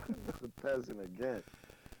again. a peasant again.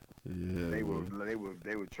 Yeah, bro.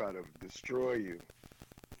 They would try to destroy you.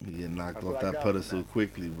 You get knocked That's off what I that got from pedestal that.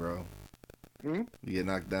 quickly, bro. Hmm? You get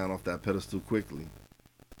knocked down off that pedestal quickly.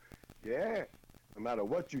 Yeah. No matter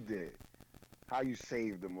what you did, how you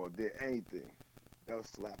saved them or did anything, they'll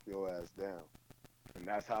slap your ass down. And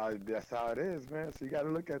that's how it is, man. So you got to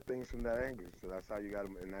look at things from that angle. So that's how you got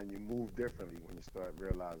to, and then you move differently when you start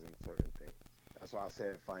realizing certain things. That's why I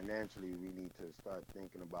said financially we need to start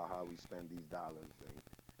thinking about how we spend these dollars and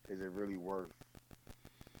is it really worth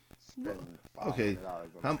spending five Okay, hundred dollars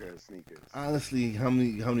on a how, pair of sneakers? honestly, how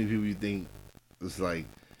many people you think it's like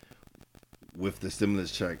with the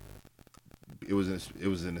stimulus check? It was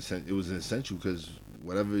an essential because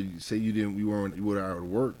whatever you say you were out of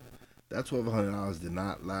work. That $1,200 did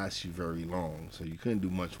not last you very long, so you couldn't do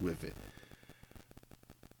much with it.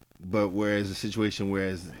 But whereas a situation,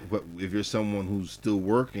 if you're someone who's still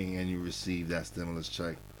working and you receive that stimulus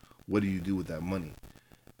check, what do you do with that money?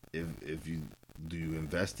 If you do you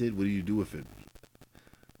invest it? What do you do with it?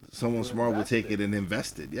 Someone You smart would invest take it. it and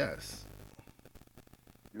invest it. Yes.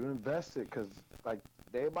 You invest it because like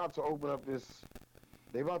they about to open up this.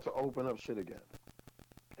 They about to open up shit again,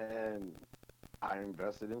 and I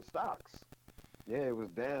invested in stocks. Yeah, it was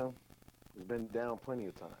down. It's been down plenty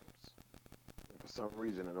of times. For some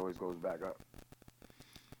reason, it always goes back up.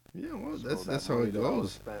 Yeah. Well, So that's that how money it that I would have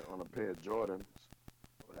goes. spent on a pair of Jordans,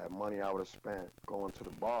 or that money I would have spent going to the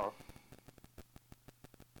bar,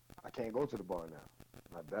 I can't go to the bar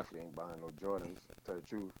now. I definitely ain't buying no Jordans, to tell you the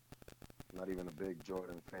truth. Not even a big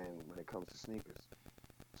Jordan fan when it comes to sneakers.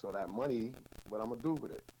 So that money, what I'm gonna do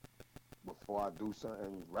with it? Before I do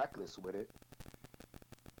something reckless with it,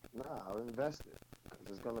 nah, I'll invest it because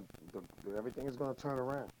it's gonna, everything is gonna turn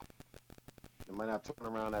around. It might not turn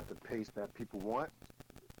around at the pace that people want,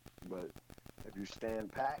 but if you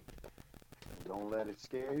stand pat and don't let it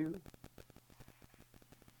scare you,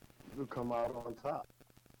 you'll come out on top.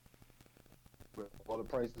 With all the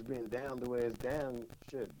prices being down the way it's down,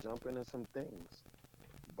 shit, jump into some things.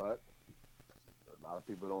 But a lot of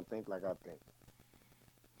people don't think like I think.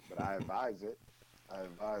 But I advise it. I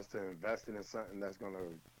advise to invest in something that's gonna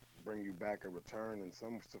bring you back a return in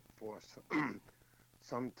some for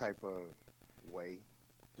some type of way.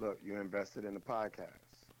 Look, you invested in the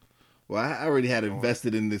podcast. Well, I already had You're going,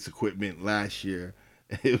 invested in this equipment last year.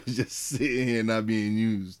 It was just sitting here not being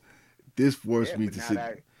used. This forced yeah, me but to now sit.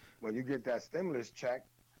 that when you get that stimulus check,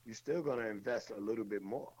 you're still gonna invest a little bit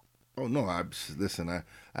more. Oh no! Listen. I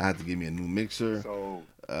had to give me a new mixer. So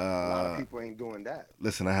a lot of Uh, people ain't doing that.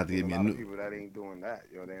 listen. I had to There's give a me a lot of new. people that ain't doing that.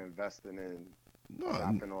 They're investing in No,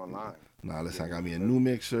 shopping online, no. Listen. I getting got it me a new delivered.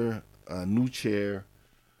 mixer, a new chair.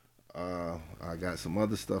 I got some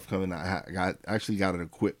other stuff coming. Got actually got it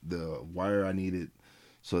equipped, the wire I needed,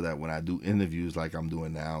 so that when I do interviews like I'm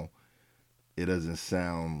doing now, it doesn't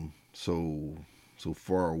sound so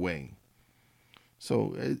far away.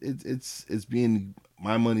 So it's being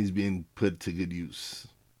my money's being put to good use.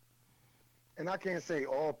 And I can't say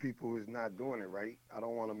all people is not doing it right. I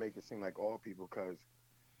don't want to make it seem like all people, because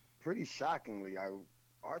pretty shockingly,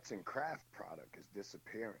 arts and craft product is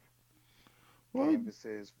disappearing. Well,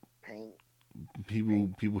 Canvases, paint,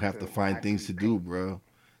 people have to to find things actually to do, paint. bro.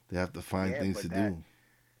 They have to find Yeah, things to but that do.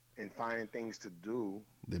 and finding things to do,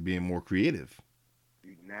 They're being more creative.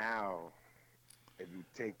 you now, if you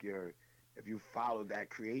take your, if you follow that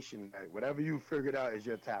creation, whatever you figured out is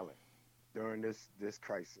your talent during this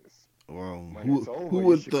crisis. Well, When it's who over, you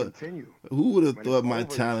would should thought continue. who would have When it's thought my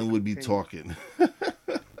over, you talent should would be continue. talking?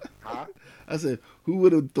 Huh? I said, who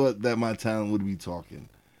would have thought that my talent would be talking?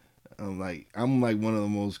 I'm like one of the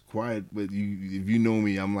most quiet, but if you know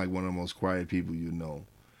me, I'm like one of the most quiet people you know.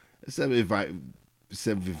 Except if I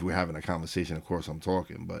except if we're having a conversation, of course I'm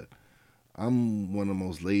talking, but I'm one of the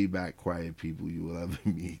most laid back, quiet people you will ever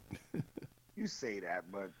meet. You say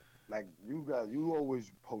that, but like you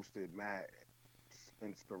always posted mad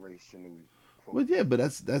inspirational Well, yeah, quotes. but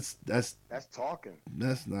that's That's talking.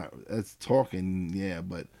 that's talking, yeah,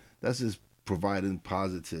 but that's just providing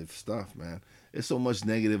positive stuff, man. There's so much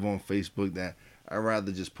negative on Facebook that I'd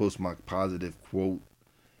rather just post my positive quote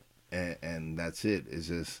and that's it. It's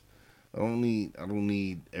just I don't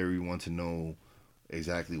need everyone to know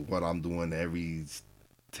exactly what I'm doing every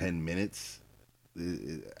 10 minutes.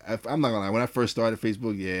 I'm not gonna lie. When I first started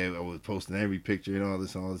Facebook, yeah, I was posting every picture and all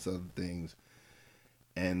this other things,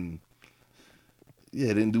 and yeah,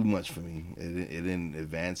 it didn't do much for me. It didn't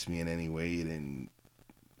advance me in any way. It didn't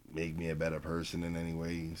make me a better person in any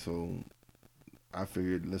way. So I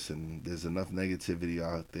figured, listen, there's enough negativity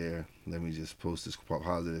out there. Let me just post this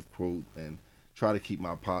positive quote and try to keep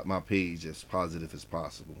my page as positive as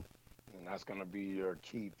possible. And that's gonna be your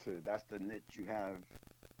key to. That's the niche you have.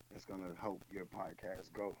 That's gonna help your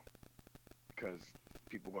podcast go, because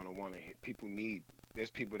people gonna want to. People need. There's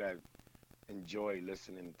people that enjoy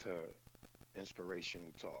listening to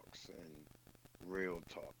inspirational talks and real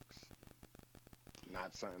talks,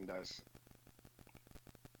 not something that's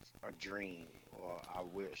a dream or I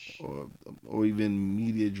wish. or or even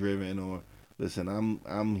media driven or listen,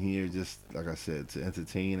 I'm here just like I said to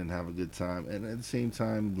entertain and have a good time and at the same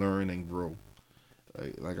time learn and grow.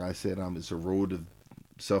 Like I said, it's a road of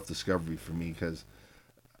self discovery for me because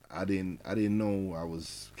I didn't know I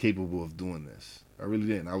was capable of doing this. I really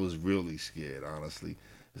didn't. I was really scared, honestly.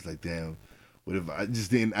 It's like damn, what if I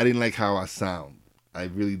didn't like how I sound. I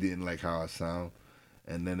really didn't like how I sound.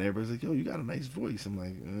 And then everybody's like, "Yo, you got a nice voice." I'm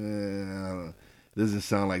like, I don't know. It doesn't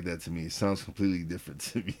sound like that to me. It sounds completely different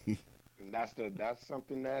to me. And that's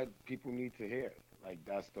something that people need to hear. Like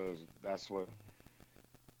that's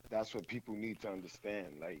what people need to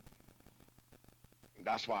understand. Like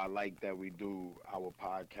that's why I like that we do our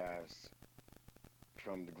podcast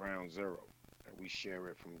from the ground zero and we share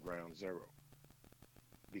it from ground zero,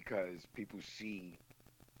 because people see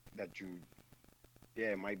that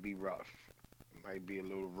yeah, it might be rough, it might be a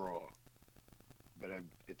little raw, but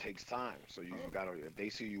it takes time. So you gotta, if they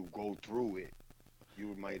see you go through it,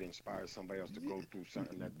 you might inspire somebody else to go through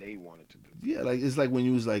something that they wanted to do. Yeah, like it's like when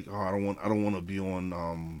you was like, "Oh, I don't want to be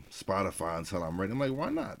on Spotify until I'm ready." I'm like, "Why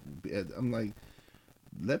not?" I'm like,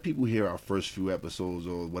 let people hear our first few episodes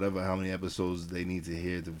or whatever, how many episodes they need to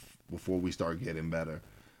hear before we start getting better.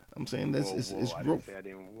 I'm saying that's Whoa, it's whoa! I didn't growth. say I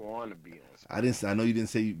didn't want to be on I didn't. I Spotify. know you didn't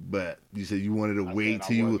say, but you said you wanted to I wait said I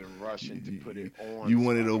till you, wasn't rushing to put it on you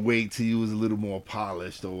wanted to Spotify. wait till you was a little more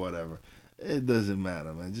polished or whatever. It doesn't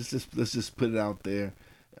matter, man. Just let's just put it out there.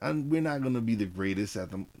 And we're not gonna be the greatest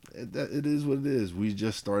at them. It is what it is. We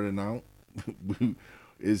just starting out.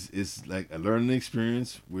 It's like a learning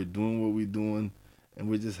experience. We're doing what we're doing, and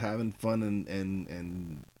we're just having fun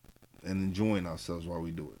and enjoying ourselves while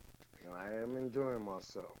we do it. And I am enjoying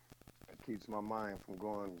myself. It keeps my mind from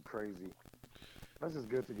going crazy. That's just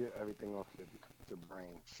good to get everything off your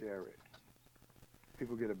brain. Share it.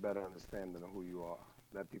 People get a better understanding of who you are.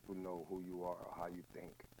 Let people know who you are or how you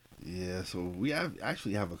think. Yeah, so we have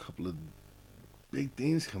actually have a couple of big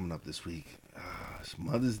things coming up this week. It's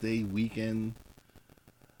Mother's Day weekend.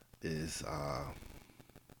 Is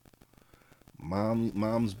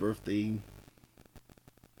mom's birthday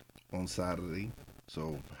on Saturday.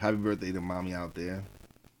 So happy birthday to mommy out there.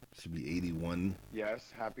 Should be 81.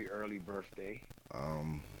 Yes, happy early birthday.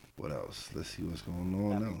 Um, what else? Let's see what's going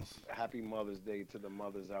on Happy else. Happy Mother's Day to the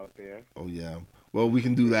mothers out there. Oh yeah. Well, we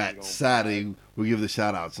can do Maybe that don't Saturday. We'll give the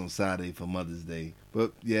shout outs on Saturday for Mother's Day.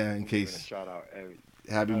 But yeah, in I'm giving a case, shout out every.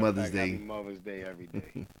 Happy Matter of Mother's fact, Happy Day. Mother's Day every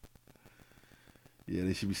day. Yeah,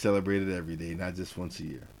 they should be celebrated every day, not just once a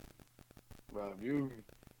year. Well, if you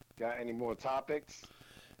got any more topics,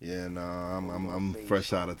 Yeah, no, I'm we're I'm gonna I'm save fresh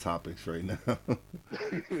some. out of topics right now.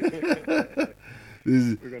 We're This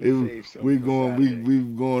is gonna save some we're for going Saturday.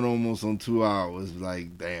 we've going almost on 2 hours.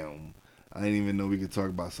 Like damn, I didn't even know we could talk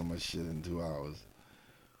about so much shit in 2 hours.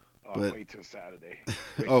 But Wait till Saturday.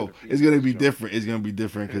 Wait till oh, the it's gonna females be join. different. It's gonna be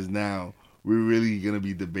different because now we're really gonna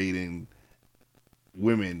be debating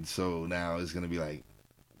women. So now it's gonna be like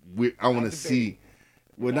I want Not to see. debating.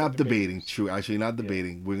 We're We're not not debating. debaters. True, actually, not Yeah.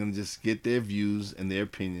 debating. We're gonna just get their views and their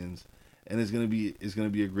opinions, and it's gonna be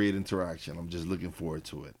a great interaction. I'm just looking forward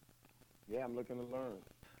to it. Yeah, I'm looking to learn.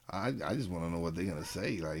 I just want to know what they're gonna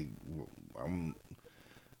say. Like, I'm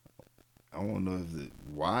I want to know if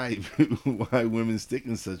why why women stick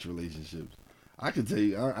in such relationships. I could tell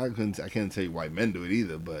you. I can't tell you why men do it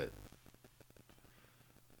either. But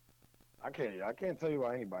I can't tell you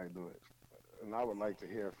why anybody do it. And I would like to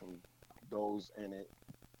hear from those in it.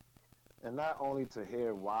 And not only to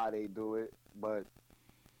hear why they do it, but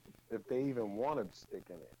if they even want to stick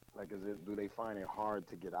in it. Like, do they find it hard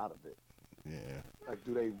to get out of it? yeah, Like,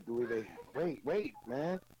 do they, wait,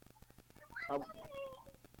 man. Um,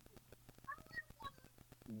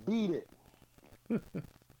 beat it.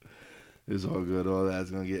 it's all good. All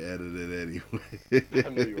that's gonna get edited anyway. I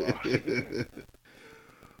know you are.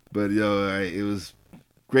 But yo, all right, it was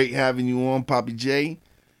great having you on, Poppy J.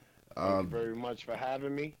 Thank you very much for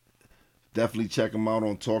having me. Definitely check him out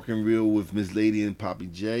on Talking Real with Miss Lady and Poppy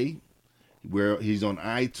J. Where he's on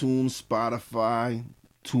iTunes, Spotify,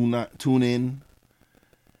 TuneIn,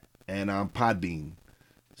 and Podbean.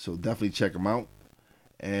 So definitely check him out.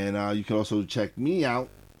 And you can also check me out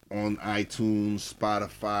on iTunes,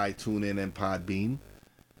 Spotify, TuneIn, and Podbean.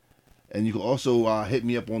 And you can also hit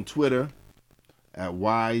me up on Twitter at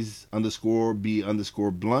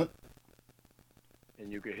wise_b_blunt.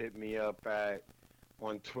 And you can hit me up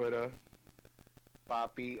on Twitter,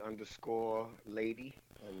 Poppy_lady.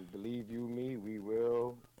 And believe you me, we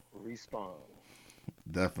will respond.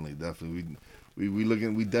 Definitely.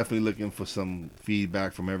 We definitely looking for some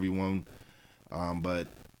feedback from everyone. But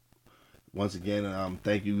once again,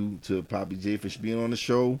 thank you to Poppy J for being on the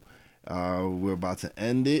show. We're about to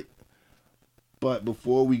end it. But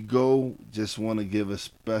before we go, just want to give a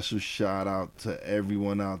special shout out to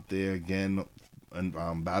everyone out there again and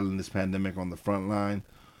battling this pandemic on the front line.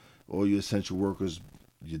 All you essential workers,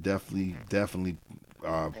 you definitely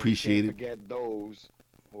appreciate And it. can't forget those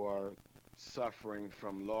who are suffering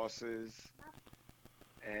from losses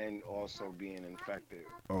and also being infected.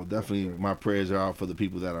 Oh, definitely. My prayers are out for the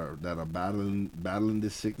people that are battling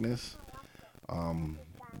this sickness. Um,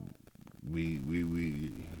 we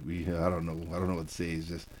I don't know what to say.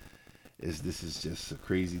 This is just a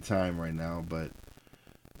crazy time right now. But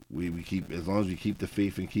we keep, as long as we keep the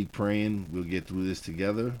faith and keep praying, we'll get through this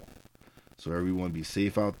together. So everyone be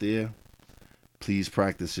safe out there. Please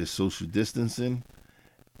practice your social distancing,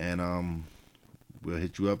 and we'll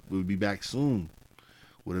hit you up. We'll be back soon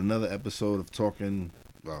with another episode of Talking.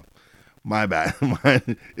 Well, my bad.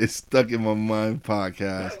 It's Stuck in My Mind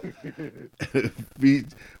podcast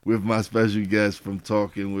with my special guest from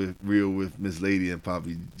Talking with Real with Miss Lady and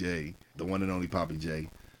Poppy J, the one and only Poppy J.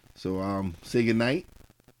 So say good night.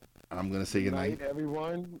 I'm gonna say good night. Good night,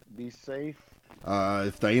 everyone. Be safe.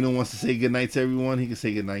 If Taino wants to say good night to everyone, he can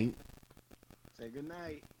say good night. Say good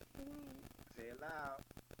night. Say it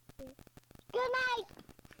loud. Good night.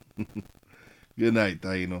 Good night,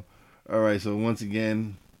 Taino. All right, so once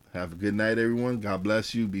again, have a good night, everyone. God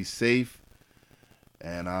bless you. Be safe.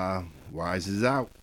 And Wise is out.